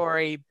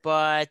purgatory,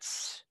 but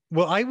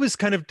well, I was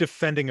kind of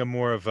defending a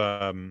more of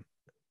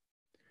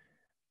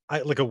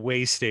like a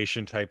way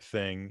station type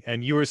thing,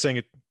 and you were saying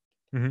it.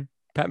 Mm-hmm.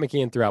 Pat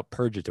McKeon threw out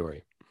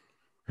purgatory.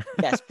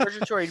 Yes,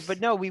 purgatory, but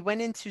no, we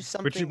went into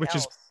something which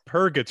else. Is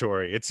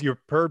purgatory. It's your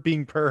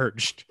being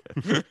purged.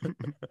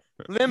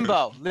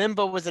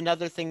 Limbo was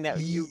another thing that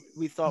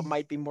we thought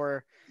might be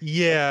more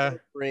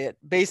appropriate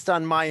based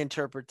on my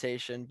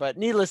interpretation. But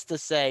needless to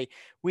say,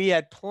 we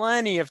had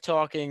plenty of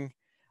talking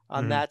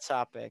on that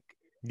topic.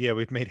 Yeah,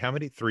 we've made how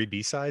many? 3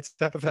 B-sides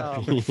out of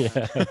that? We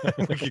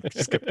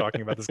just kept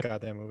talking about this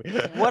goddamn movie.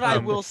 What I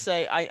will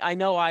say, I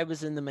know I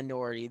was in the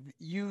minority.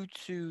 You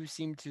two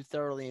seem to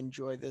thoroughly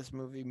enjoy this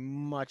movie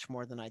much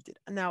more than I did.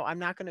 Now, I'm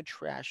not going to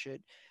trash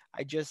it.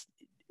 I just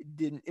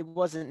didn't. It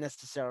wasn't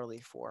necessarily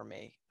for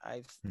me.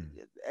 I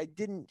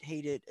didn't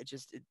hate it.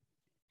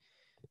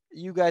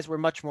 You guys were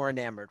much more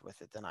enamored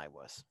with it than I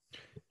was.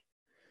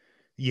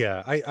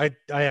 Yeah, I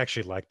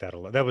actually liked that a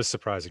lot. That was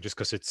surprising, just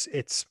because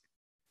it's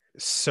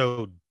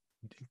so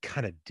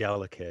kind of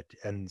delicate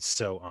and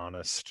so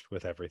honest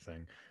with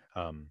everything,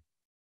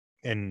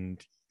 and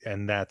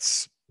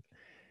that's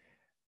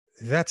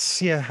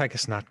I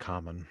guess not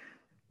common.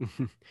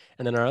 And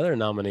then our other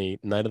nominee,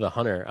 Night of the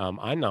Hunter,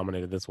 I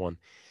nominated this one.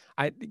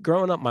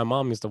 Growing up, my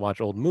mom used to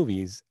watch old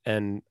movies,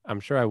 and I'm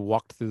sure I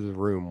walked through the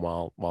room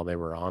while they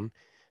were on.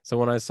 So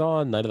when I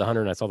saw Night of the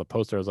Hunter and I saw the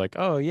poster, I was like,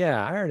 oh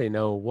yeah, I already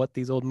know what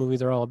these old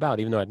movies are all about,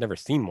 even though I'd never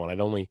seen one.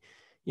 I'd only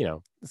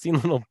seen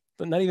little,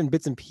 not even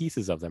bits and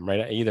pieces of them,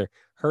 right? I either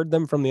heard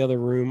them from the other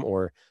room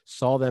or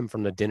saw them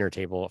from the dinner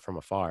table from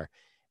afar.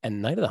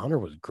 And Night of the Hunter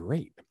was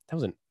great. That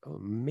was an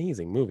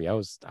amazing movie. I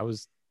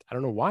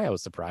don't know why I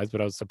was surprised,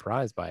 but I was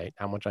surprised by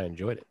how much I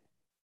enjoyed it.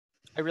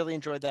 I really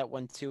enjoyed that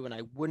one too, and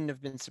I wouldn't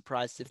have been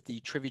surprised if the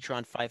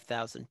Trivitron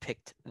 5000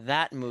 picked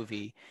that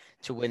movie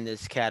to win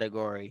this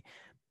category.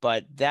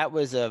 But that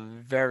was a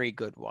very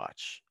good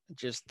watch.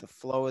 Just the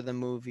flow of the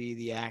movie,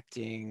 the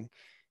acting.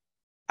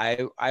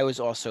 I was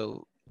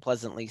also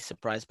pleasantly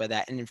surprised by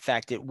that, and in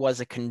fact, it was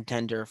a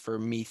contender for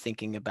me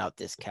thinking about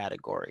this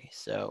category.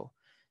 So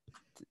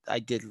I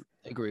did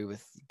agree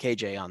with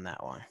KJ on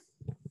that one.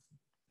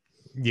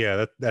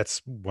 Yeah,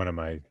 that's one of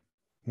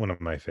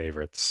my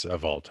favorites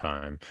of all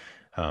time.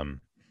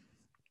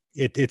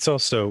 It's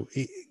also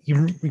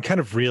you kind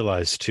of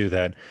realize too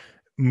that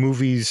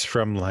movies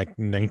from like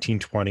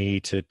 1920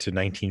 to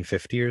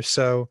 1950 or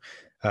so,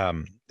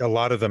 a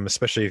lot of them,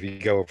 especially if you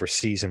go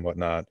overseas and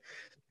whatnot,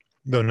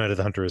 though Night of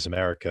the Hunter is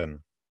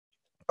American,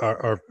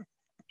 are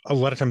a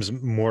lot of times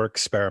more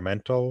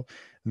experimental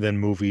than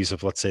movies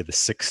of, let's say, the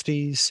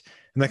 60s.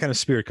 And that kind of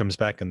spirit comes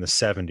back in the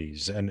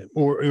 70s and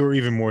or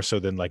even more so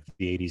than like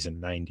the 80s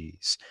and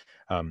 90s.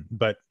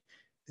 But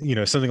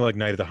something like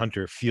Night of the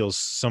Hunter feels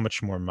so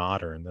much more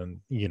modern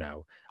than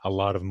a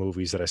lot of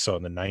movies that I saw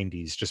in the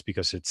 90s, just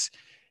because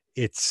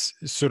it's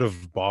sort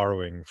of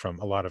borrowing from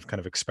a lot of kind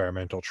of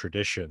experimental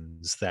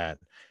traditions that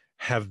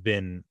have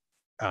been,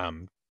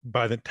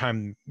 by the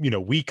time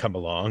we come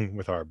along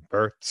with our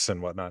births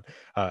and whatnot,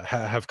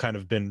 have kind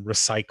of been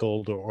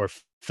recycled or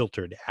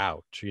filtered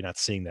out. You're not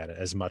seeing that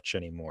as much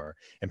anymore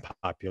in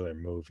popular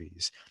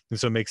movies, and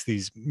so it makes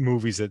these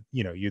movies that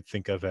you'd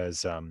think of as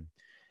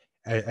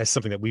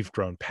something that we've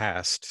grown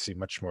past seem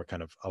much more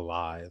kind of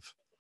alive.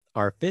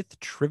 Our 5th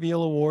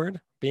Trivial Award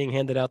being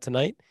handed out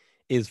tonight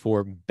is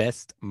for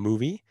Best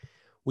Movie.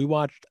 We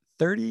watched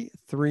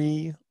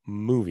 33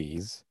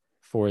 movies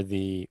for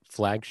the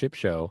flagship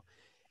show,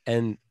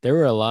 and there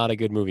were a lot of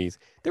good movies.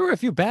 There were a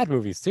few bad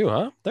movies too,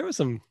 huh? There was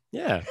some,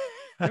 yeah.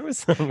 There was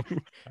some,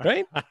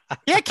 right?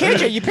 Yeah,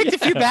 KJ, you picked a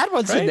few bad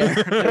ones in there.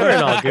 They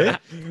weren't all good.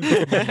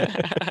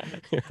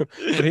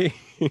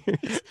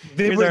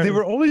 They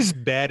were always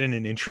bad in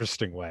an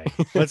interesting way.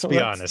 Let's be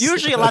honest.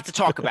 Usually a lot to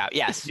talk about,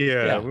 yes.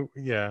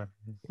 Yeah.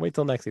 Wait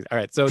till next season. All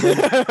right, so then,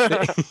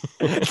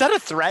 is that a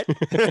threat?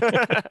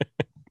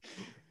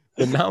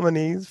 The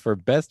nominees for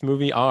Best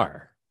Movie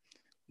are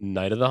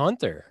Night of the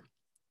Hunter,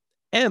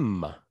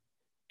 M,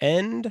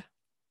 and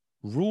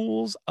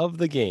Rules of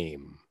the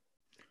Game.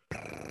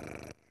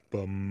 The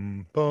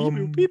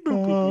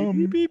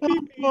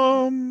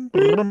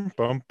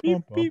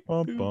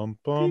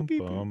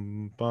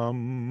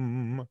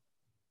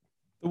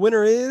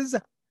winner is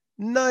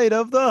Night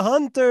of the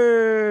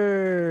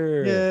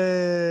Hunter.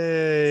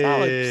 Yay!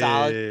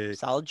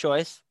 Solid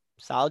choice.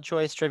 Solid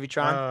choice,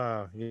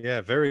 Trivitron. Yeah,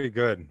 very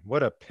good.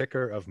 What a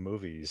picker of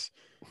movies.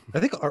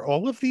 I think, are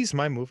all of these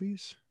my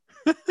movies?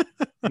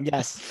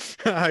 Yes.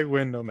 I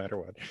win no matter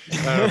what.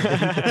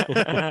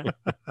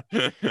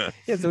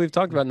 Yeah, so we've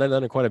talked about Night of the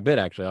Hunter quite a bit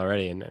actually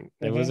already, and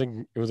it was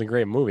a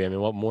great movie. I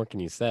mean, what more can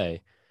you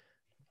say?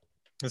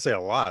 I say a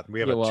lot. We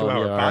have a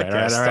 2-hour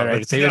podcast. All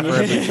right. Save it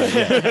for a B-side.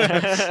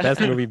 Yeah.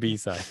 Best movie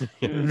B-side.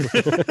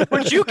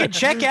 Which you can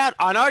check out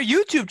on our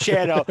YouTube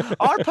channel,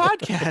 our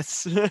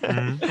podcasts.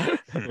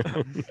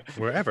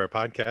 Wherever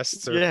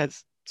podcasts are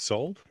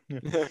sold.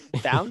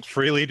 Found.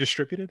 Freely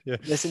distributed. Yeah.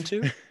 Listen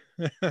to.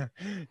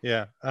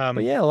 Yeah.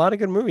 But yeah, a lot of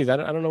good movies. I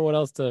don't know what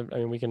else to. I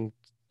mean, we can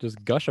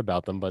just gush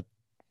about them, but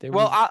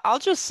I'll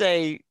just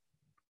say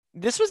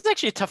this was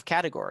actually a tough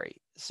category.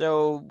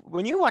 So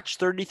when you watch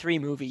 33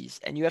 movies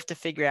and you have to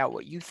figure out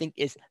what you think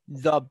is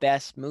the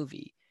best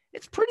movie,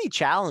 it's pretty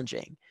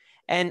challenging.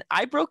 And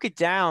I broke it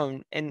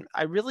down, and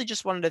I really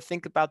just wanted to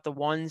think about the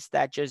ones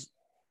that just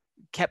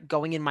kept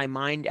going in my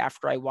mind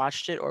after I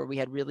watched it, or we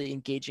had really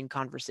engaging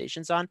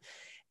conversations on.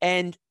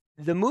 And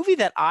the movie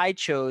that I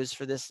chose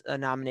for this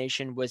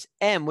nomination was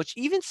M, which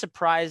even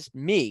surprised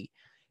me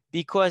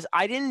because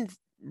I didn't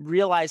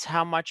realize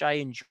how much I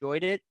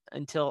enjoyed it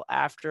until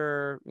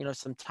after,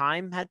 some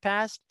time had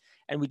passed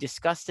and we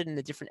discussed it in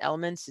the different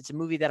elements. It's a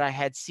movie that I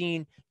had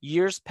seen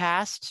years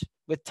past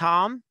with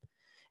Tom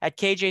at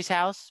KJ's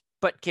house,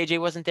 but KJ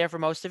wasn't there for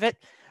most of it.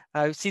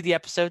 See the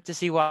episode to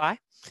see why.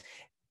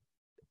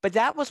 But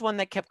that was one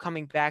that kept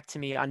coming back to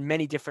me on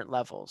many different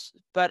levels.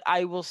 But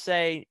I will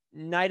say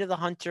Night of the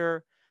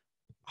Hunter,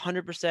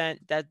 100%.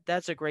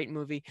 That's a great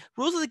movie.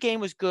 Rules of the Game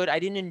was good. I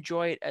didn't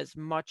enjoy it as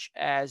much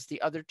as the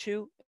other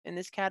two in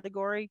this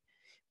category,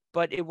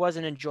 but it was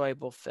an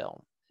enjoyable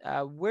film.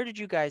 Where did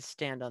you guys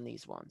stand on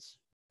these ones?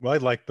 Well, I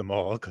like them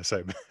all because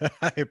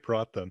I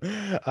brought them.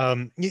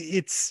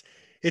 It's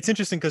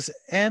interesting because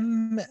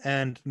M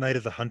and Night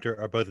of the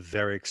Hunter are both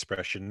very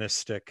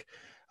expressionistic.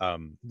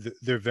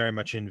 They're very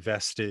much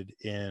invested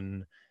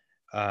in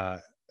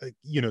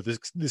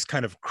this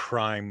kind of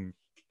crime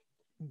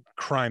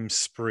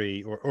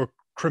spree or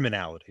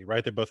criminality,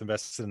 right? They're both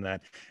invested in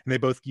that, and they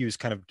both use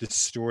kind of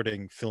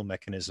distorting film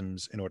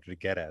mechanisms in order to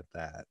get at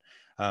that.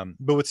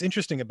 But what's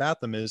interesting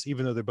about them is,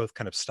 even though they're both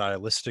kind of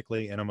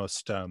stylistically and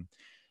almost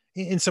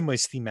in some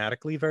ways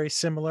thematically very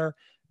similar,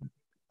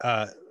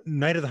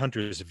 Night of the Hunter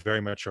is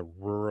very much a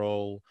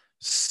rural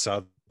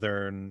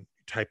Southern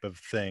type of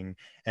thing,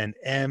 and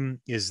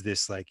M is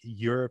this like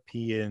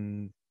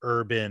European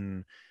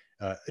urban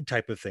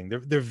type of thing.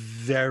 They're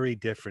very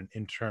different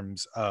in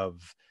terms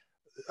of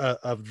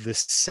the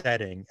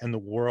setting and the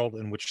world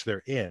in which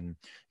they're in.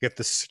 Yet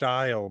the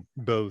style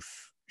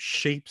both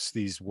shapes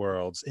these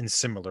worlds in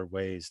similar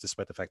ways,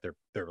 despite the fact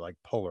they're like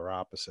polar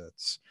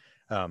opposites.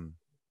 And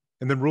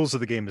then Rules of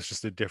the Game is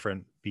just a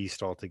different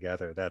beast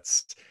altogether.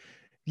 That's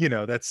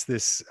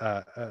this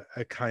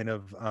a kind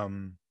of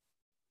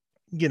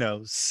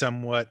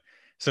somewhat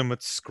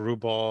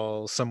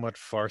screwball, somewhat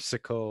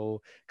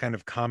farcical kind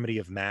of comedy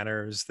of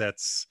manners that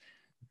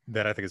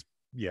I think is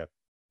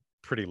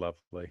pretty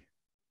lovely.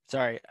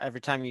 Sorry, every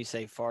time you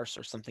say farce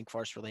or something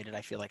farce related,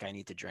 I feel like I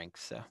need to drink.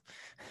 So,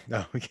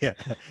 oh yeah,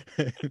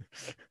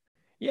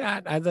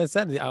 yeah. As I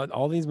said,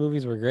 all these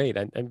movies were great,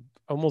 and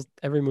almost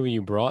every movie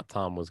you brought,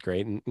 Tom, was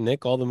great. And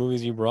Nick, all the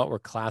movies you brought were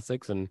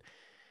classics, and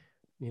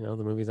the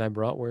movies I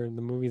brought were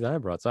the movies I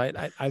brought. So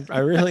I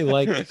really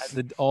like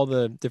all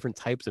the different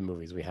types of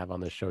movies we have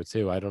on this show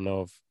too. I don't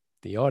know if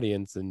the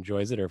audience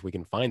enjoys it or if we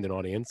can find an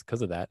audience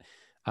because of that.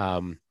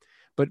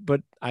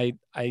 But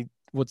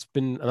what's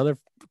been another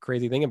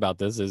crazy thing about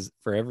this is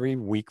for every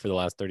week for the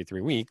last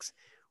 33 weeks,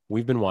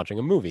 we've been watching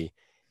a movie,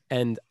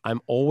 and I'm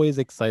always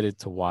excited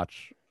to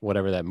watch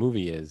whatever that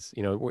movie is.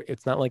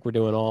 It's not like we're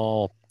doing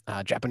all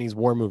Japanese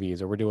war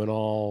movies or we're doing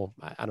all,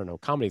 I don't know,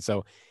 comedy.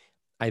 So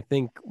I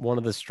think one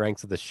of the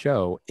strengths of the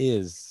show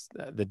is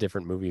the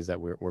different movies that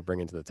we're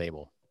bringing to the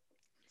table.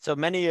 So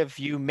many of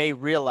you may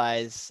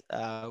realize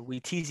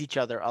we tease each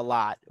other a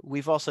lot.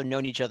 We've also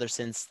known each other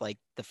since like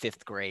the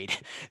 5th grade.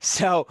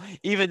 So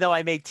even though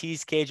I may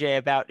tease KJ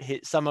about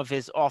some of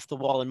his off the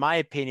wall, in my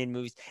opinion,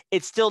 movies,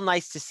 it's still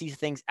nice to see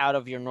things out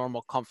of your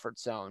normal comfort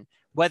zone.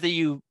 Whether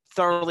you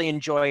thoroughly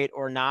enjoy it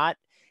or not,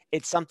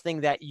 it's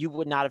something that you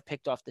would not have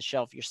picked off the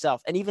shelf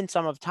yourself. And even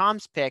some of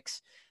Tom's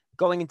picks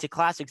going into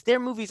classics, they're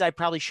movies I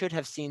probably should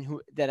have seen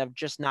that have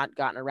just not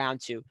gotten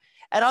around to.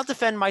 And I'll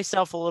defend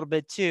myself a little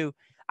bit too.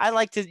 I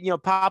like to,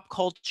 pop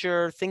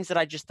culture, things that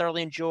I just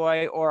thoroughly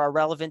enjoy or are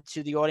relevant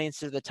to the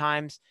audience of the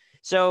times.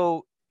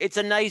 So it's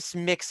a nice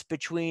mix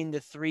between the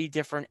 3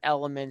 different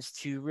elements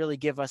to really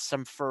give us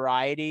some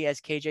variety, as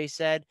KJ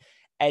said,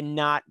 and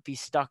not be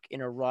stuck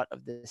in a rut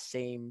of the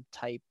same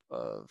type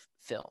of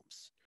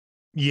films.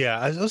 Yeah,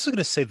 I was also going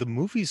to say the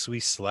movies we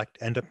select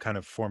end up kind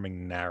of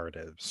forming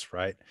narratives,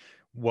 right?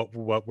 What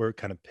we're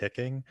kind of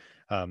picking.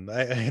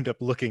 I end up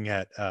looking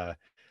at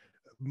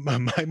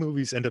my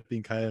movies end up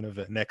being kind of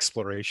an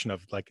exploration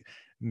of like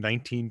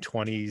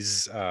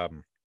 1920s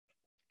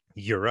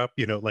Europe,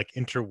 like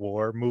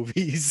interwar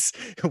movies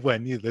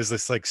when there's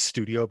this like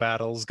studio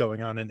battles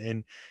going on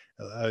in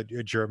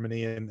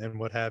Germany and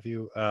what have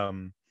you.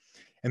 And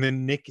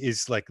then Nick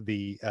is like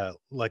the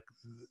like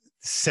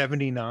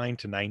 79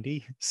 to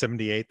 90,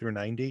 78 through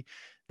 90,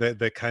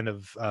 the kind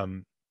of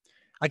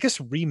I guess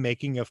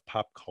remaking of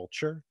pop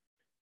culture.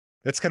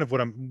 That's kind of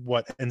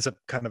what ends up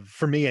kind of,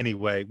 for me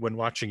anyway, when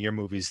watching your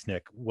movies,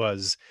 Nick,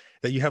 was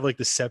that you have like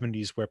the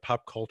 70s where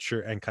pop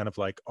culture and kind of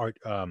like art,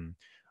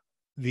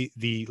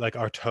 the like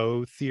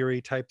Artaud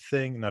theory type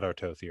thing, not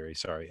Artaud theory,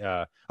 sorry,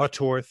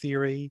 auteur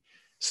theory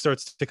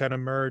starts to kind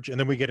of merge. And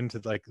then we get into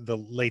like the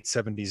late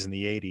 70s and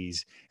the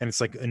 80s, and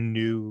it's like a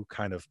new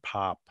kind of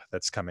pop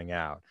that's coming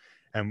out.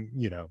 And,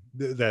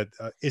 that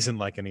isn't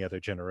like any other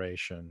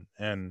generation.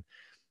 And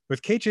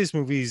with KJ's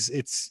movies,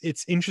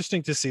 it's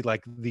interesting to see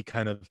like the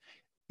kind of,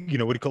 what do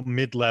you call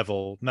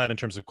mid-level, not in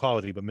terms of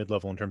quality, but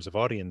mid-level in terms of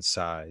audience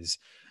size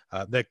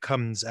that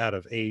comes out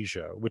of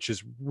Asia, which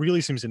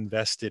really seems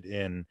invested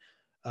in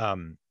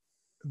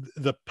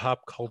the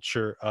pop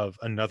culture of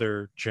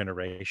another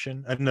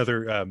generation,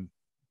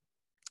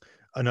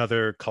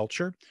 another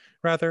culture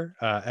rather.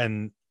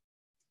 And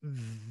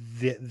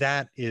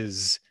that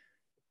is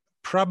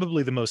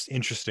probably the most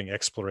interesting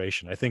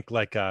exploration. I think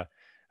like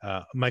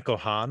Michael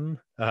Hahn.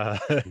 Yeah.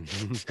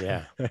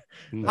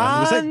 Was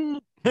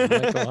Michael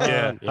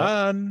Hahn.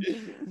 Hahn.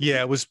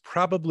 Yeah, it was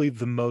probably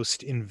the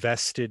most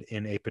invested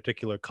in a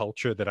particular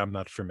culture that I'm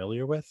not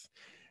familiar with,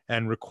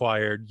 and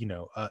required,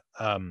 it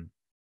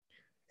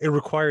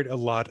required a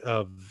lot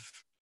of,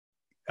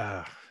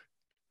 how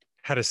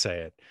to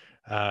say it,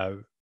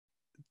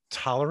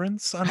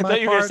 tolerance on my part. I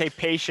thought you were going to say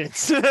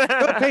patience.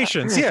 Oh,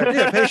 patience,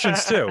 yeah,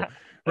 patience too,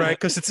 right?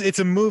 Because it's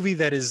a movie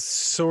that is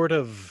sort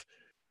of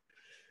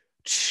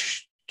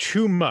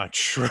too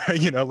much,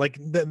 right? Like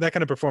that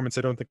kind of performance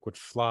I don't think would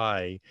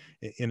fly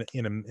in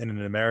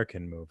an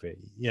American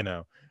movie,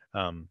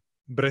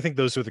 but I think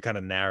those are the kind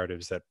of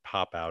narratives that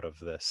pop out of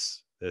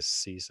this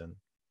season.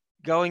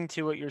 Going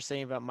to what you're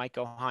saying about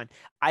Michael Hahn,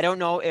 I don't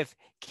know if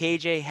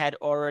KJ had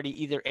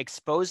already either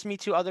exposed me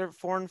to other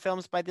foreign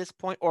films by this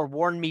point or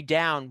warned me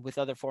down with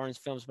other foreign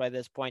films by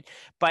this point,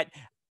 but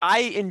I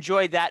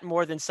enjoyed that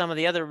more than some of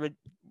the other,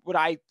 what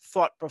I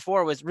thought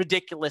before was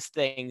ridiculous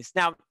things.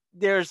 Now,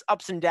 there's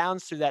ups and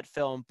downs through that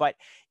film, but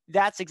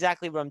that's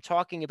exactly what I'm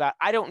talking about.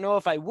 I don't know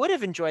if I would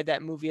have enjoyed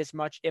that movie as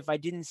much if I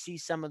didn't see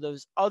some of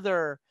those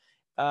other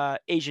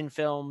Asian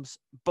films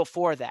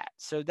before that.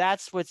 So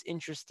that's what's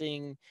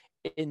interesting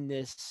in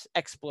this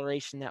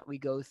exploration that we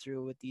go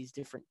through with these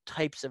different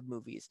types of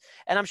movies.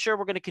 And I'm sure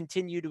we're going to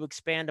continue to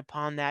expand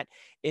upon that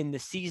in the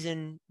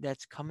season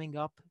that's coming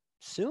up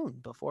soon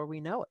before we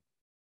know it.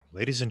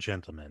 Ladies and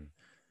gentlemen,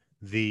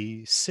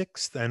 the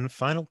sixth and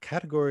final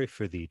category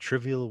for the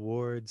Trivial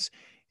Awards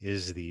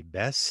is the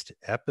best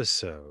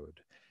episode.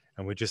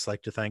 And we'd just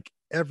like to thank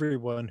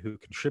everyone who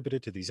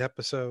contributed to these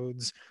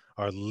episodes,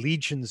 our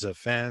legions of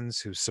fans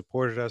who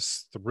supported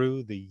us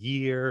through the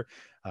year,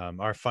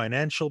 our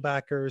financial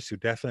backers who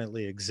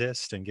definitely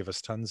exist and give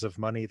us tons of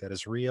money that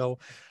is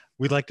real.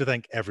 We'd like to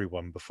thank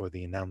everyone before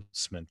the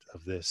announcement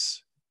of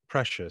this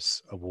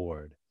precious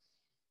award.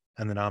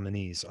 And the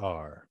nominees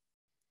are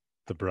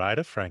The Bride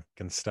of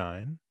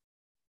Frankenstein,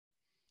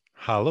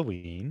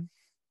 Halloween,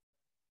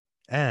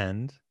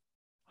 and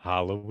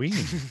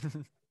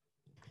Halloween.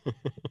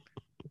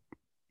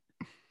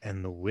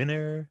 And the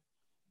winner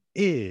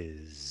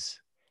is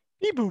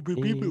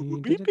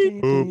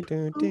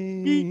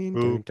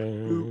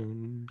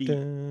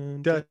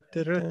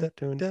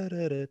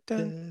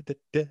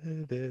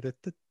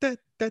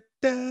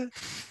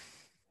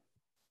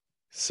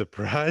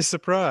surprise,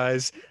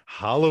 surprise,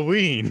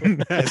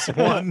 Halloween has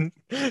won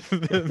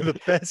the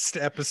best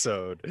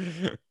episode.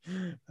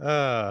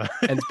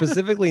 And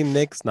specifically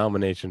Nick's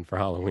nomination for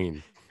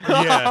Halloween.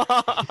 Yeah.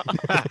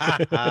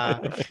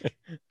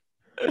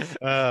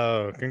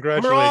 Oh,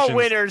 congratulations. We're all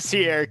winners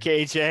here,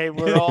 KJ.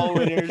 We're all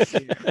winners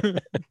here.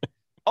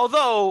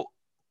 Although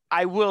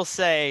I will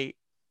say,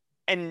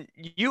 and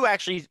you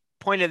actually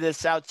pointed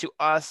this out to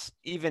us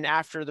even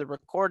after the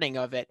recording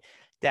of it,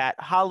 that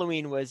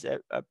Halloween was a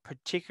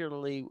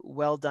particularly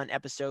well done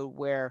episode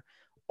where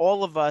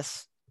all of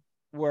us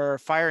were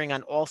firing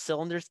on all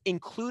cylinders,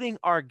 including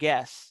our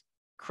guest,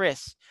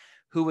 Chris,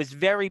 who was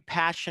very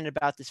passionate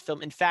about this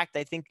film. In fact,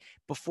 I think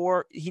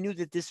before he knew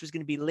that this was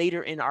going to be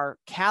later in our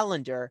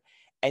calendar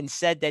and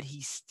said that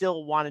he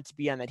still wanted to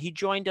be on that. He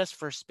joined us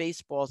for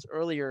Spaceballs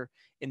earlier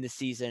in the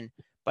season,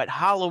 but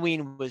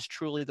Halloween was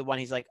truly the one.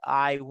 He's like,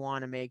 I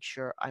want to make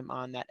sure I'm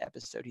on that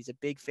episode. He's a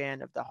big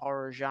fan of the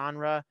horror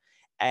genre,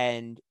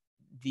 and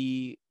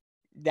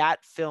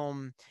that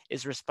film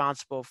is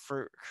responsible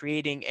for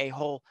creating a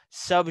whole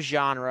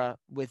subgenre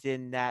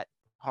within that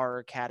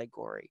horror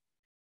category.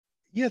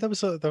 Yeah, that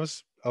was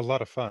a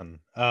lot of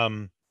fun.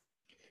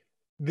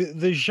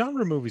 The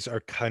genre movies are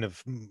kind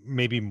of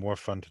maybe more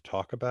fun to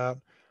talk about,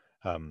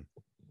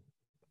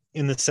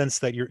 in the sense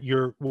that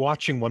you're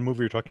watching one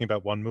movie, you're talking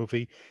about one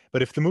movie,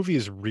 but if the movie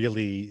is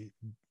really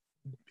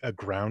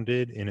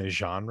grounded in a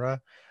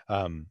genre,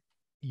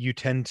 you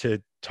tend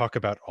to talk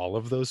about all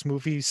of those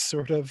movies,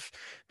 sort of,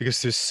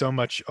 because there's so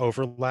much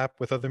overlap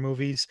with other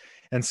movies,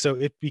 and so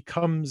it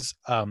becomes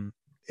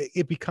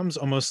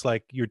almost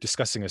like you're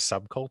discussing a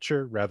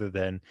subculture rather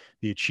than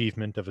the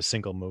achievement of a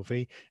single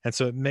movie. And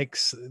so it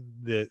makes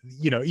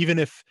even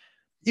if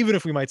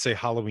we might say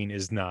Halloween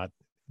is not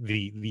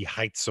the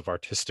heights of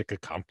artistic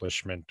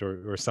accomplishment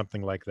or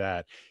something like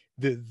that,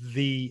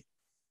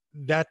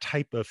 that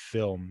type of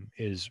film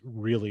is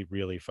really,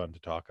 really fun to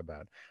talk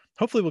about.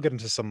 Hopefully we'll get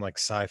into some like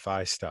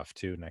sci-fi stuff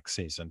too next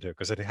season too,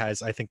 because it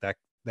has, I think, that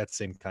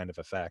same kind of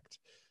effect.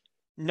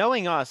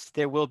 Knowing us,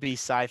 there will be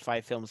sci-fi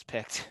films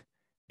picked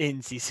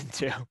in season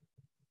 2.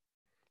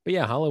 But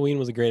yeah, Halloween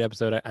was a great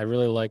episode. I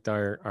really liked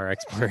our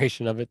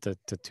exploration of it, to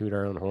toot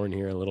our own horn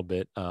here a little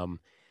bit. But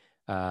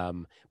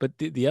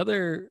the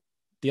other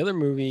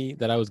movie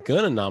that I was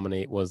gonna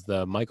nominate was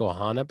the Michael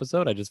Hahn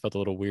episode. I just felt a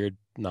little weird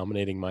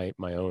nominating my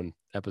own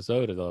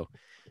episode, although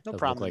no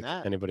problem like with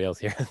that. Anybody else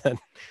here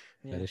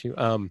that issue.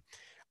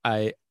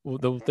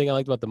 The thing I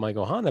liked about the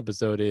Michael Hahn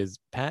episode is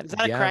Pat. Is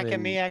that a crack at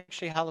me?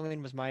 Actually,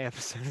 Halloween was my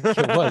episode.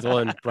 It was. Well,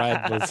 and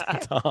Brad was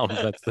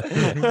Tom's. That's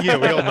the yeah.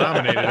 We all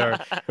nominated our.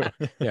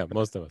 Yeah,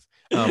 most of us.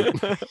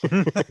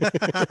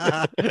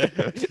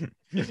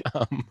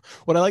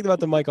 What I liked about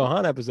the Michael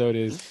Hahn episode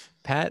is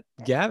Pat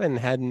Gavin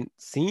hadn't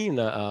seen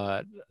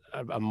a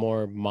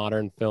more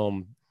modern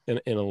film in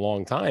a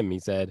long time. He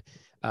said,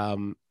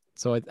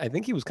 so I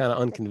think he was kind of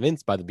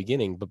unconvinced by the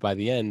beginning, but by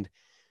the end.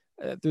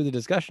 Through the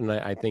discussion,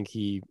 I think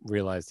he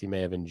realized he may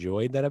have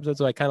enjoyed that episode.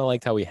 So I kind of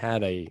liked how he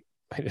had a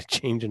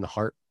change in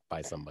heart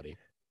by somebody.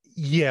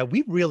 Yeah,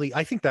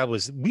 I think that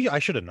was, I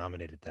should have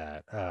nominated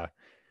that. That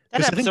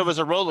episode was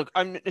a roller.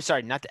 I'm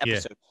sorry, not the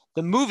episode. Yeah.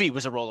 The movie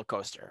was a roller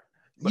coaster.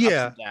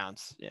 Yeah. Ups and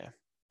downs. Yeah.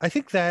 I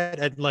think that,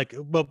 and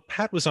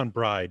Pat was on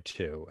Bride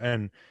too.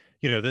 And,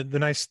 the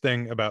nice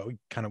thing about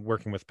kind of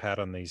working with Pat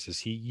on these is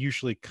he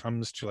usually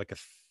comes to like a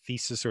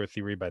thesis or a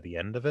theory by the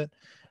end of it.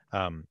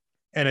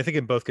 And I think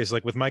in both cases,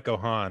 like with Michael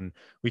Hahn,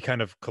 we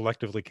kind of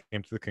collectively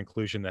came to the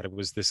conclusion that it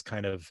was this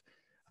kind of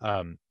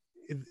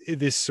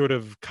this sort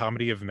of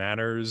comedy of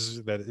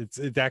manners, that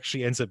it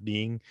actually ends up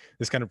being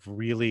this kind of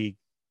really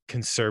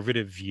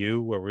conservative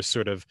view where we're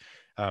sort of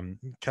kind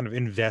of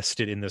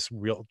invested in this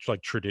real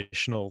like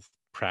traditional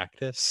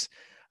practice.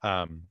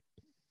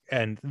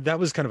 And that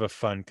was kind of a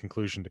fun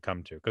conclusion to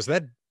come to, because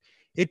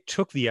it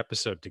took the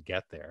episode to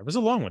get there. It was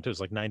a long one too. It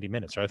was like 90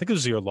 minutes, right? I think it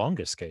was your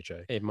longest,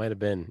 KJ. It might have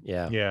been,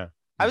 yeah. Yeah.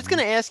 I was going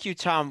to ask you,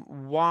 Tom,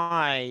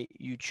 why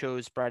you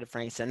chose Bride of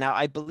Frankenstein. Now,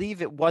 I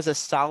believe it was a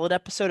solid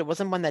episode. It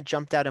wasn't one that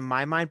jumped out in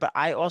my mind, but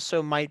I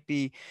also might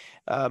be,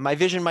 my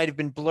vision might have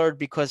been blurred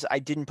because I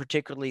didn't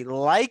particularly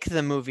like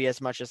the movie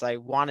as much as I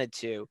wanted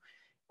to,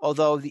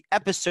 although the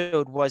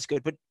episode was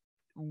good. But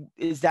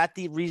is that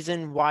the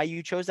reason why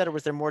you chose that, or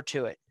was there more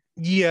to it?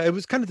 Yeah, it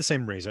was kind of the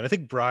same reason. I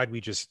think Bride,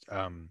 we just,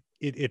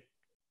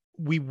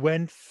 we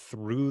went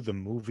through the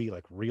movie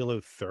like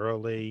really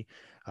thoroughly.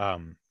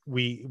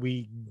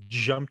 We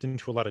jumped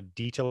into a lot of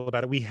detail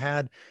about it. We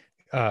had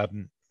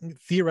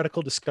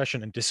theoretical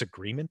discussion and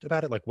disagreement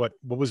about it, like what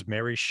was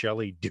Mary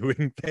Shelley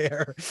doing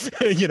there?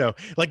 You know,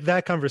 like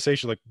that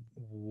conversation, like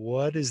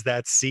what is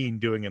that scene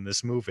doing in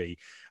this movie?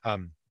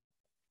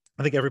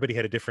 I think everybody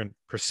had a different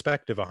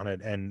perspective on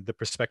it, and the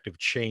perspective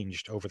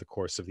changed over the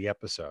course of the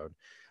episode.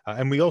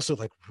 And we also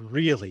like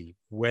really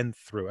went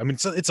through, I mean,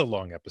 it's a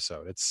long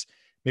episode. It's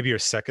maybe your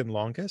second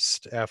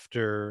longest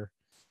after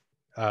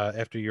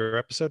your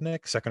episode,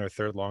 Nick, second or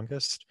third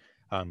longest.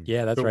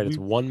 Yeah, that's right. It's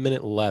 1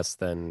 minute less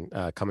than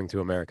Coming to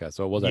America.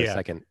 So it was our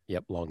second,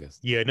 longest.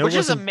 Yeah, no, which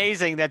is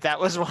amazing that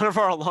was one of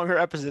our longer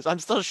episodes. I'm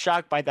still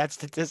shocked by that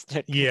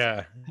statistic.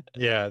 Yeah.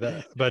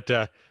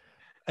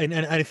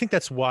 And I think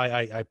that's why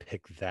I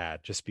picked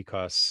that, just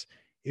because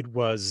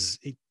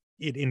it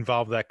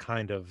involved that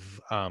kind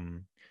of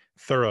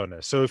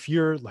thoroughness. So if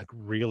you're like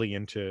really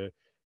into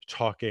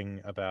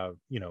talking about,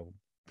 you know,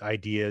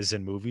 ideas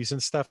and movies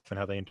and stuff and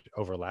how they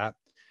overlap,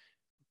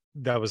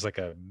 that was like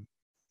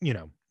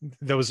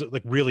that was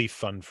like really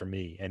fun for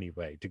me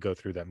anyway, to go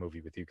through that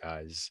movie with you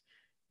guys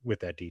with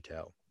that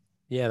detail.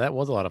 Yeah, that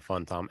was a lot of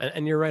fun, Tom.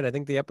 And you're right. I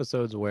think the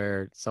episodes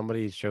where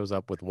somebody shows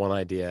up with one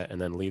idea and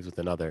then leaves with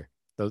another,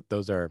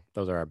 those are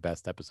our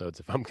best episodes.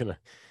 If I'm gonna,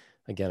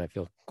 again, I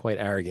feel quite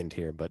arrogant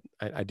here, but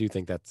I do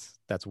think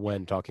that's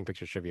when Talking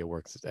Pictures Trivia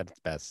works at its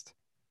best.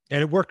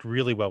 And it worked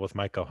really well with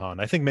Michael Hahn.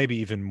 I think maybe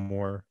even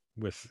more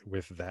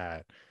with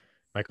that.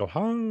 Michael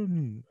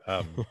Hahn,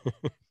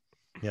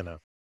 you know.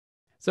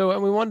 So,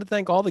 and we wanted to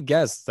thank all the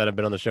guests that have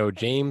been on the show: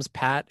 James,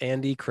 Pat,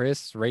 Andy,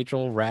 Chris,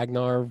 Rachel,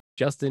 Ragnar,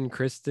 Justin,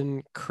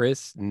 Kristen,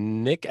 Chris,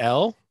 Nick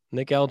L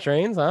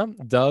Trains,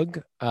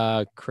 Doug,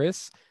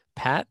 Chris,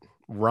 Pat,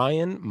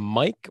 Ryan,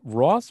 Mike,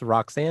 Ross,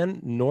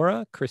 Roxanne,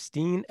 Nora,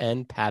 Christine,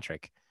 and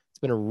Patrick. It's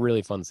been a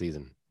really fun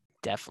season.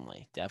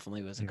 Definitely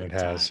was a good time.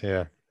 It has,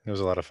 yeah. It was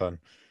a lot of fun.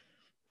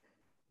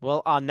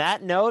 Well, on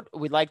that note,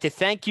 we'd like to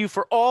thank you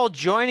for all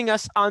joining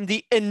us on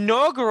the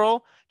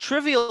inaugural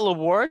Trivial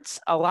Awards.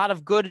 A lot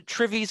of good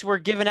trivias were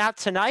given out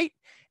tonight,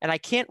 and I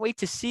can't wait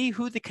to see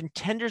who the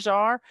contenders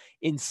are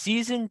in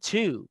Season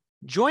 2.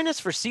 Join us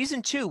for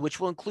Season 2,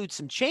 which will include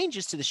some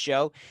changes to the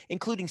show,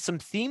 including some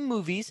theme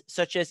movies,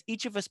 such as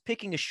each of us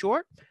picking a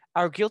short,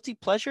 our guilty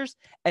pleasures,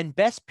 and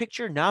Best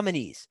Picture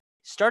nominees.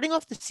 Starting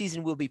off the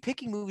season, we'll be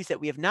picking movies that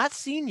we have not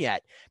seen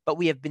yet, but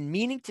we have been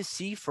meaning to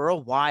see for a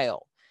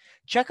while.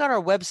 Check out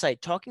our website,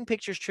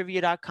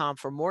 talkingpicturestrivia.com,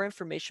 for more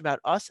information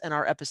about us and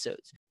our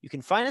episodes. You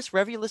can find us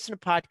wherever you listen to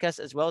podcasts,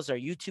 as well as our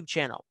YouTube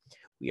channel.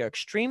 We are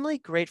extremely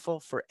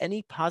grateful for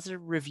any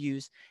positive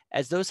reviews,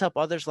 as those help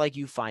others like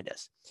you find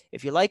us.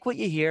 If you like what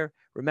you hear,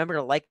 remember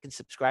to like and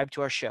subscribe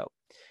to our show.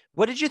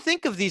 What did you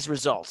think of these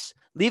results?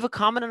 Leave a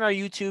comment on our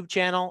YouTube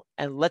channel,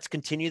 and let's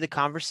continue the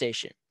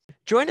conversation.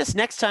 Join us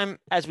next time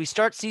as we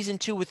start Season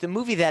 2 with the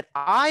movie that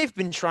I've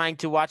been trying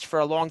to watch for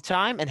a long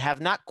time and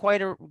have not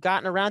quite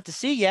gotten around to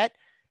see yet,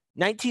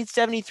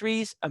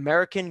 1973's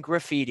American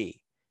Graffiti.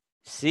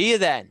 See you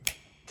then.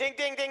 Ding,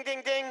 ding, ding,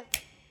 ding, ding.